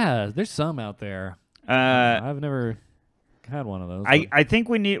 Yeah, there's some out there. I've never had one of those. I think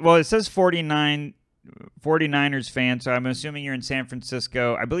we need. Well, it says 49ers fan, so I'm assuming you're in San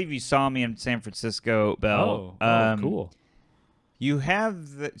Francisco. I believe you saw me in San Francisco, Belle. Oh, cool. You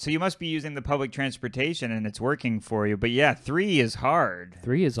have so you must be using the public transportation and it's working for you. But yeah, 3 is hard.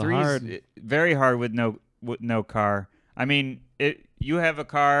 3 is hard. Very hard with no car. I mean, you have a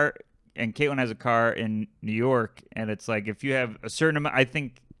car and Caitlin has a car in New York, and it's like if you have a certain amount, I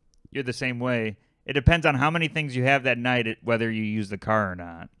think you're the same way. It depends on how many things you have that night, whether you use the car or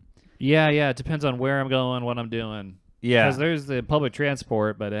not. Yeah. It depends on where I'm going, what I'm doing. Yeah, because there's the public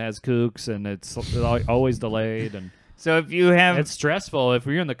transport, but it has kooks and it's always delayed and. So if you have, it's stressful. If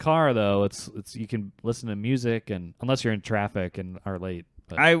you're in the car though, it's you can listen to music and unless you're in traffic and are late.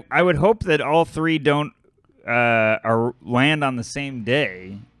 But. I would hope that all 3 don't land on the same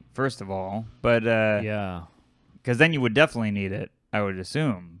day. First of all, but yeah, because then you would definitely need it. I would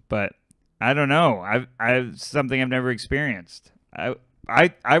assume, but I don't know. I've something I've never experienced.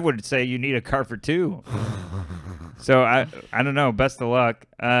 I would say you need a car for 2. So I don't know. Best of luck.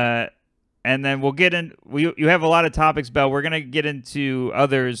 And then we'll get in. You have a lot of topics, Belle. We're gonna get into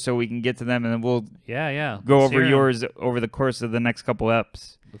others so we can get to them, and then we'll go over yours over the course of the next couple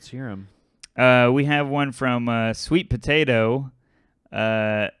eps. Let's hear them. We have one from Sweet Potato,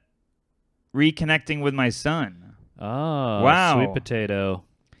 reconnecting with my son. Oh, wow, Sweet Potato.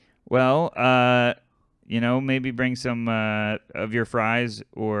 Well, maybe bring some of your fries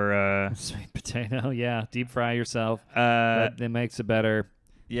or Sweet Potato. Yeah, deep fry yourself. That makes it better.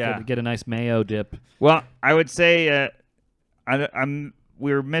 Yeah, get a nice mayo dip. Well, I would say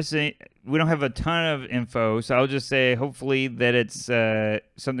we're missing. We don't have a ton of info, so I'll just say hopefully that it's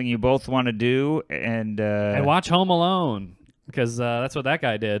something you both want to do and watch Home Alone because that's what that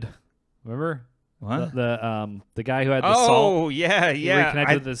guy did. Remember what the guy who had the salt? Oh yeah.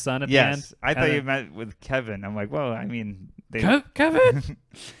 Reconnected with his son at the end. I thought you meant with Kevin. I'm like, well, I mean, Kevin.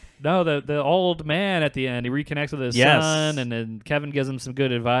 No, the old man at the end, he reconnects with his son, and then Kevin gives him some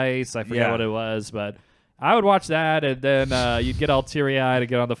good advice. I forget what it was, but I would watch that, and then you'd get all teary-eyed and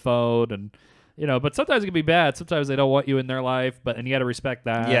get on the phone, and but sometimes it can be bad. Sometimes they don't want you in their life, and you got to respect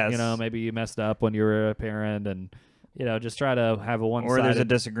that. Yes. Maybe you messed up when you were a parent, and just try to have a one-sided. Or there's a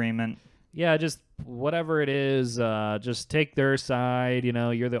disagreement. Yeah, just whatever it is, just take their side.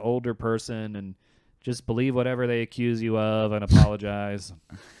 You're the older person, and just believe whatever they accuse you of and apologize.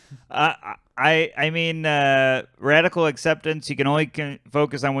 I mean, radical acceptance. You can only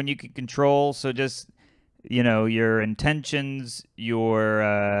focus on when you can control. So just your intentions,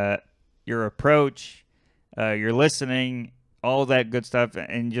 your approach, your listening, all that good stuff,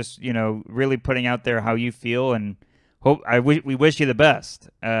 and just really putting out there how you feel and hope. We wish you the best.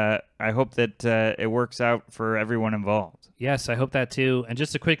 I hope that it works out for everyone involved. Yes, I hope that too. And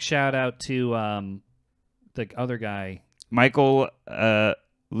just a quick shout out to the other guy, Michael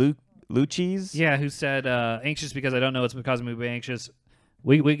Lucchese? Yeah, who said anxious because I don't know what's causing me to be anxious.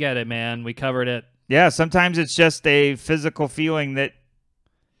 We get it, man. We covered it. Yeah, sometimes it's just a physical feeling that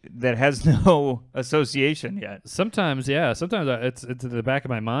has no association yet. Sometimes, yeah. Sometimes it's in the back of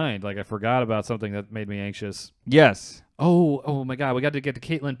my mind. Like I forgot about something that made me anxious. Yes. Oh my God. We got to get to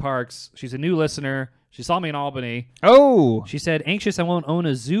Caitlin Parks. She's a new listener. She saw me in Albany. Oh. She said, anxious I won't own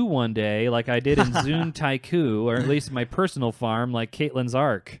a zoo one day like I did in Zune Tycoon, or at least my personal farm like Caitlin's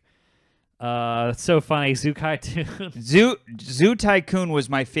Ark. That's so funny. Zoo Tycoon. Zoo Tycoon was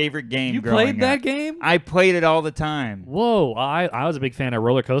my favorite game. You played that game? I played it all the time. Whoa, I was a big fan of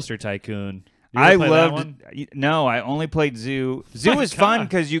Roller Coaster Tycoon. I loved. No, I only played Zoo. Zoo was fun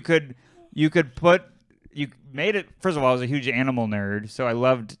because you made it. First of all, I was a huge animal nerd, so I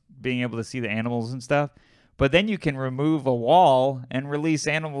loved being able to see the animals and stuff. But then you can remove a wall and release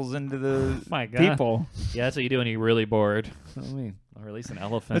animals into the people. Yeah, that's what you do when you're really bored. I mean, I'll release an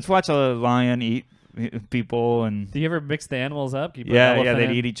elephant. Let's watch a lion eat people. And do you ever mix the animals up? Yeah, they'd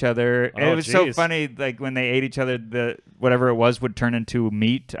eat each other. Oh, it was so funny, like when they ate each other, whatever it was would turn into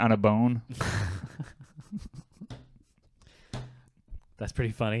meat on a bone. That's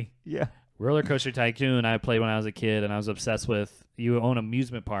pretty funny. Yeah. Roller Coaster Tycoon I played when I was a kid, and I was obsessed with. You own an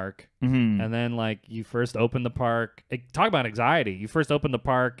amusement park, and then like you first open the park. Talk about anxiety. You first open the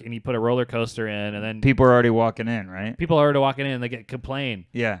park, and you put a roller coaster in, and then people are already walking in, right? People are already walking in, and they complain.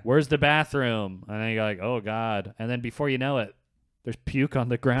 Yeah. Where's the bathroom? And then you're like, oh God. And then before you know it, there's puke on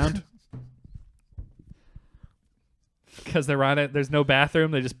the ground. Because they're on it, there's no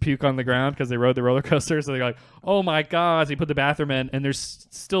bathroom. They just puke on the ground because they rode the roller coaster. So they're like, "Oh my God!" So you put the bathroom in, and there's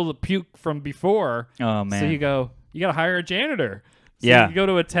still the puke from before. Oh man! So you gotta hire a janitor. So yeah. You go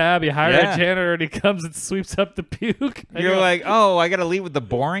to a tab, you hire a janitor, and he comes and sweeps up the puke. You're like, "Oh, I gotta leave with the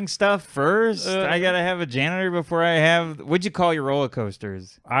boring stuff first. I gotta have a janitor before I have." What'd you call your roller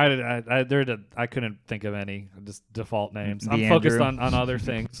coasters? I couldn't think of any. Just default names. I'm focused on other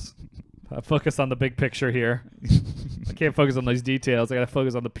things. I'm focused on the big picture here. I can't focus on these details. I got to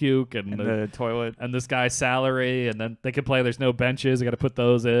focus on the puke and the toilet and this guy's salary. And then they complain there's no benches. I got to put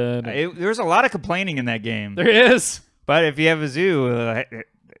those in. There's a lot of complaining in that game. There is. But if you have a zoo,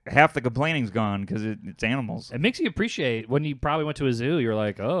 half the complaining's gone because it's animals. It makes you appreciate when you probably went to a zoo. You're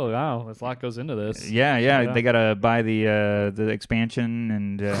like, oh wow, there's a lot goes into this. Yeah. They gotta buy the expansion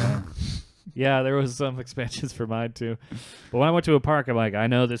and. Yeah, there was some expansions for mine too. But when I went to a park, I'm like, I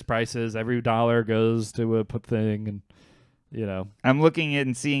know this prices. Every dollar goes to a thing, and you know. I'm looking at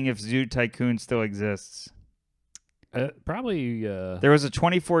and seeing if Zoo Tycoon still exists. Probably. There was a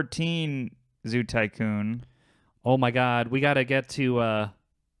 2014 Zoo Tycoon. Oh my God, we got to get to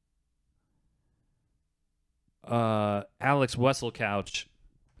Alex Wesselcouch.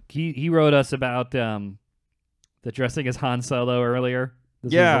 He wrote us about the dressing as Han Solo earlier.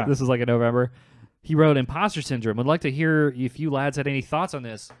 This is like in November. He wrote Imposter Syndrome. Would like to hear if you lads had any thoughts on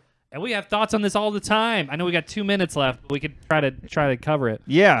this. And we have thoughts on this all the time. I know we got 2 minutes left, but we could try to cover it.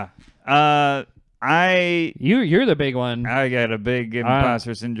 Yeah. You're the big one. I got a big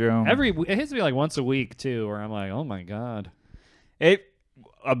Imposter Syndrome. It hits me like once a week too, where I'm like, oh my God. A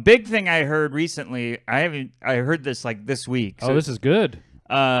big thing I heard recently. I heard this like this week. So, this is good.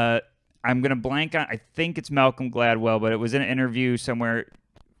 I'm going to blank on, I think it's Malcolm Gladwell, but it was in an interview somewhere.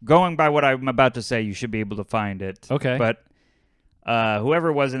 Going by what I'm about to say, you should be able to find it. Okay. But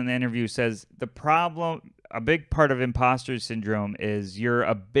whoever was in the interview says the problem, a big part of imposter syndrome is you're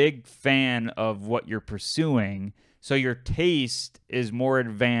a big fan of what you're pursuing, so your taste is more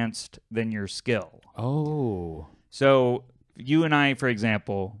advanced than your skill. Oh. So you and I, for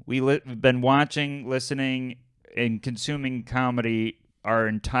example, we've been watching, listening, and consuming comedy our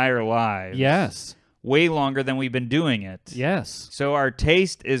entire lives. Yes. Way longer than we've been doing it. Yes. So our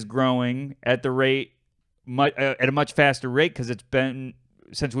taste is growing at at a much faster rate because it's been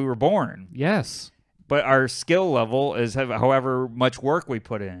since we were born. Yes. But our skill level is however much work we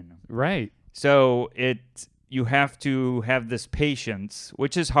put in. Right. So you have to have this patience,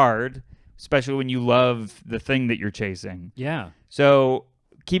 which is hard, especially when you love the thing that you're chasing. Yeah. So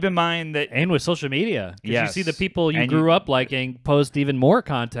keep in mind that... And with social media. Because yes. you see the people you grew up liking post even more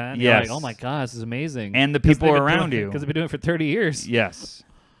content. Yes. You're like, oh my God, this is amazing. And the people around you. Because they've been doing it for 30 years. Yes.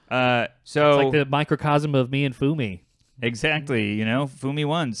 So it's like the microcosm of me and Fumi. Exactly. Fumi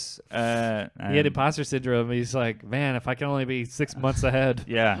once. He had imposter syndrome. He's like, man, if I can only be 6 months ahead.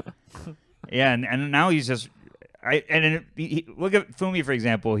 Yeah. Yeah, and now he's just... look at Fumi, for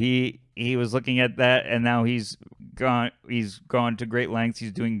example. He was looking at that, and now he's gone to great lengths.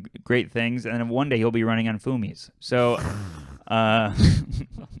 He's doing great things, and then one day he'll be running on Fumi's. So, all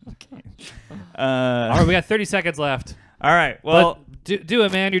right, we got 30 seconds left. All right, well, do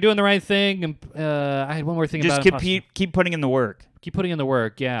it, man. You're doing the right thing. And I had one more thing about keep putting in the work. Keep putting in the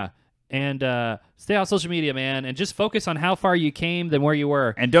work, yeah. And stay off social media, man, and just focus on how far you came than where you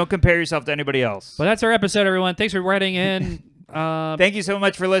were. And don't compare yourself to anybody else. Well, that's our episode, everyone. Thanks for writing in. Thank you so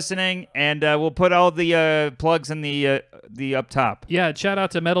much for listening, and we'll put all the plugs in the up top. Yeah, shout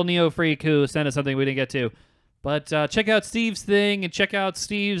out to Metal Neo Freak who sent us something we didn't get to. But check out Steve's thing, and check out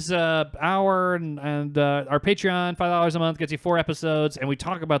Steve's hour, and our Patreon, $5 a month gets you 4 episodes, and we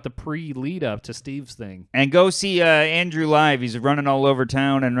talk about the pre-lead up to Steve's thing. And go see Andrew live. He's running all over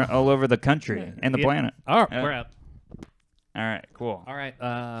town and all over the country and the planet. All right, we're out. All right, cool. All right.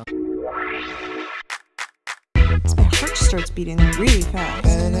 My heart starts beating really fast.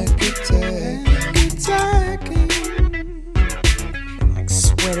 I'm like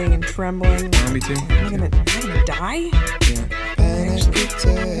sweating and trembling. Me too. Am I gonna die?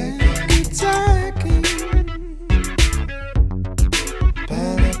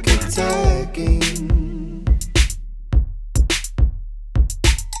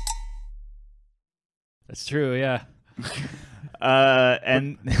 That's true, yeah.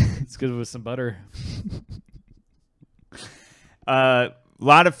 And it's good with some butter. A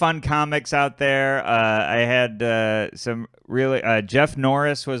lot of fun comics out there. I had some really... Jeff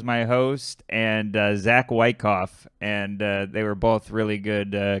Norris was my host, and Zach Wyckoff, and they were both really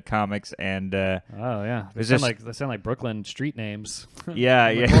good comics. And oh yeah, they sound like Brooklyn street names. Yeah,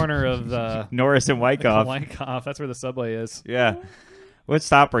 On the yeah. corner of Norris and Wyckoff. Wyckoff. That's where the subway is. Yeah. What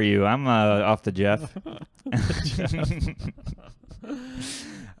stop are you? I'm off to Jeff.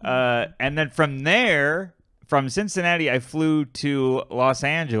 And then from there, from Cincinnati, I flew to Los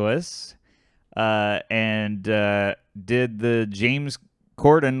Angeles and did the James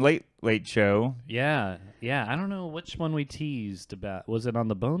Corden late show. Yeah. I don't know which one we teased about. Was it on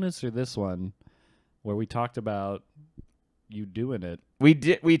the bonus or this one where we talked about you doing it?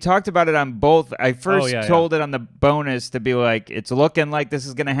 We talked about it on both. I first told it on the bonus to be like, it's looking like this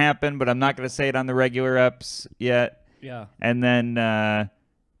is going to happen, but I'm not going to say it on the regular eps yet. Yeah. And then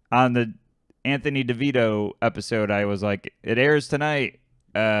on the Anthony DeVito episode, I was like, it airs tonight.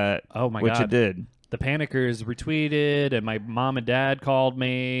 Oh my which God. it did. The Panickers retweeted, and my mom and dad called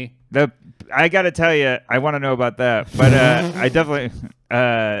me. I got to tell you, I want to know about that. But I definitely,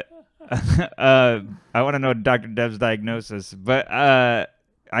 I want to know Dr. Deb's diagnosis. But I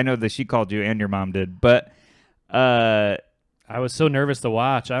know that she called you and your mom did. But I was so nervous to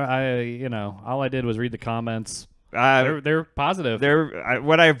watch. I all I did was read the comments. They're positive.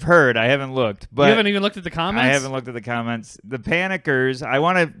 What I've heard, I haven't looked. But you haven't even looked at the comments? I haven't looked at the comments. The Panickers, I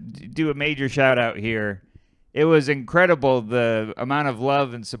want to do a major shout out here. It was incredible, the amount of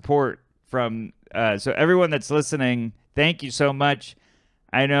love and support from so everyone that's listening, thank you so much.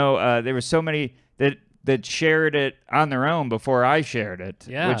 I know there were so many that shared it on their own before I shared it,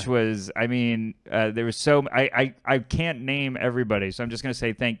 which was, I mean, there was so I can't name everybody, so I'm just going to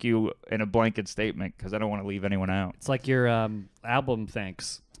say thank you in a blanket statement because I don't want to leave anyone out. It's like your album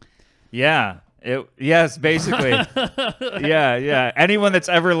thanks. Yeah. Yes, basically. yeah. Anyone that's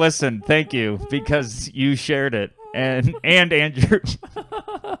ever listened, thank you because you shared it, and Andrew,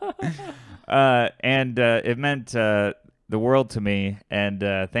 and it meant the world to me, and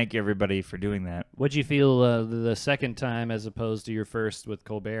thank you everybody for doing that. What'd you feel the second time as opposed to your first with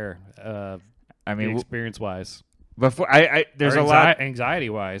Colbert? I mean, experience-wise. Before there's a lot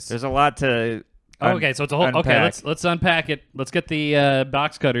anxiety-wise. There's a lot to. Okay, so it's a whole. Unpack. Okay, let's unpack it. Let's get the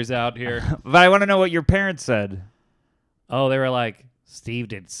box cutters out here. But I want to know what your parents said. Oh, they were like, Steve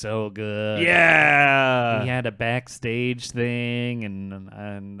did so good. Yeah. He had a backstage thing,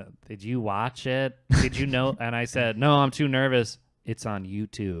 and did you watch it? Did you know? And I said, no, I'm too nervous. It's on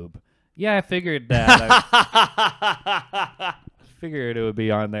YouTube. Yeah, I figured that. I figured it would be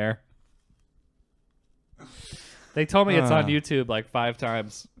on there. They told me it's on YouTube like 5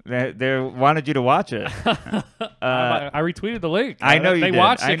 times. They wanted you to watch it. I retweeted the link. I know you did. They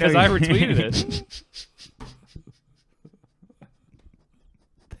watched it because I retweeted it.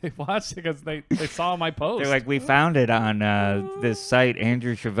 They watched it because they saw my post. They're like, we found it on this site,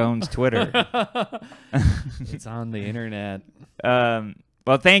 Andrew Chavone's Twitter. It's on the internet.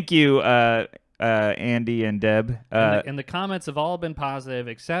 Well, thank you, Andy and Deb. And the comments have all been positive,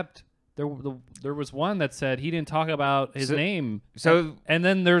 except there was one that said he didn't talk about his name. So and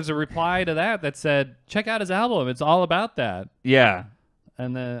then there's a reply to that said, check out his album. It's all about that. Yeah.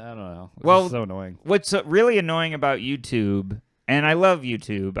 And then, I don't know. It's so annoying. What's really annoying about YouTube, and I love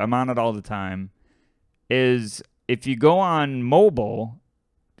YouTube, I'm on it all the time, is if you go on mobile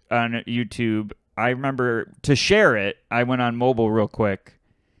on YouTube, I remember to share it, I went on mobile real quick,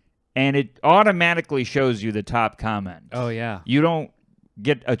 and it automatically shows you the top comment. Oh, yeah. You don't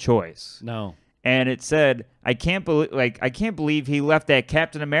get a choice. No. And it said, I can't believe he left that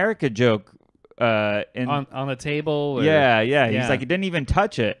Captain America joke on the table. Or, yeah. He's like, he didn't even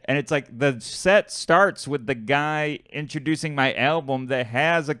touch it. And it's like the set starts with the guy introducing my album that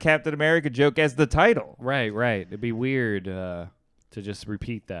has a Captain America joke as the title. Right. It'd be weird to just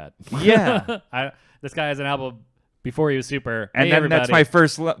repeat that. Yeah. This guy has an album before he was super. And hey, then everybody. that's my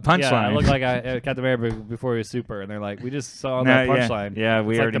first punchline. Yeah, I look like Captain America before he was super. And they're like, we just saw that punchline. Yeah,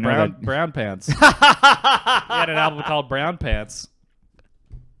 we it's already like know the that. Brown Pants. He had an album called Brown Pants.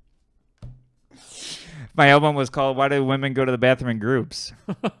 My album was called Why Do Women Go to the Bathroom in Groups?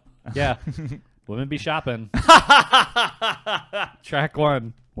 Yeah. Women be shopping. Track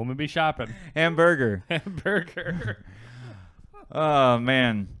 1. Women be shopping. Hamburger. Oh,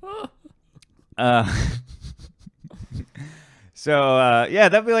 man. So,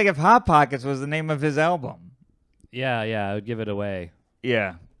 that'd be like if Hot Pockets was the name of his album. Yeah, I would give it away.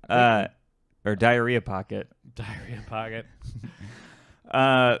 Yeah. Or Diarrhea Pocket. Diarrhea Pocket.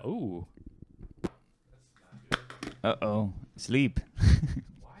 Ooh. Uh-oh. Sleep. Why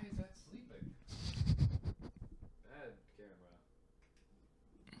is that sleeping? Bad camera.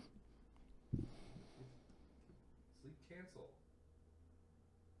 Sleep cancel.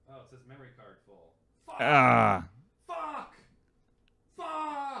 Oh, it says memory card full. Fuck!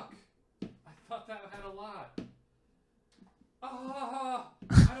 Fuck! I thought that had a lot. I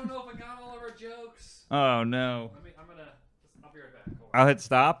don't know if I got all of our jokes. Oh, no. I'll be right back. I'll hit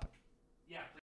stop.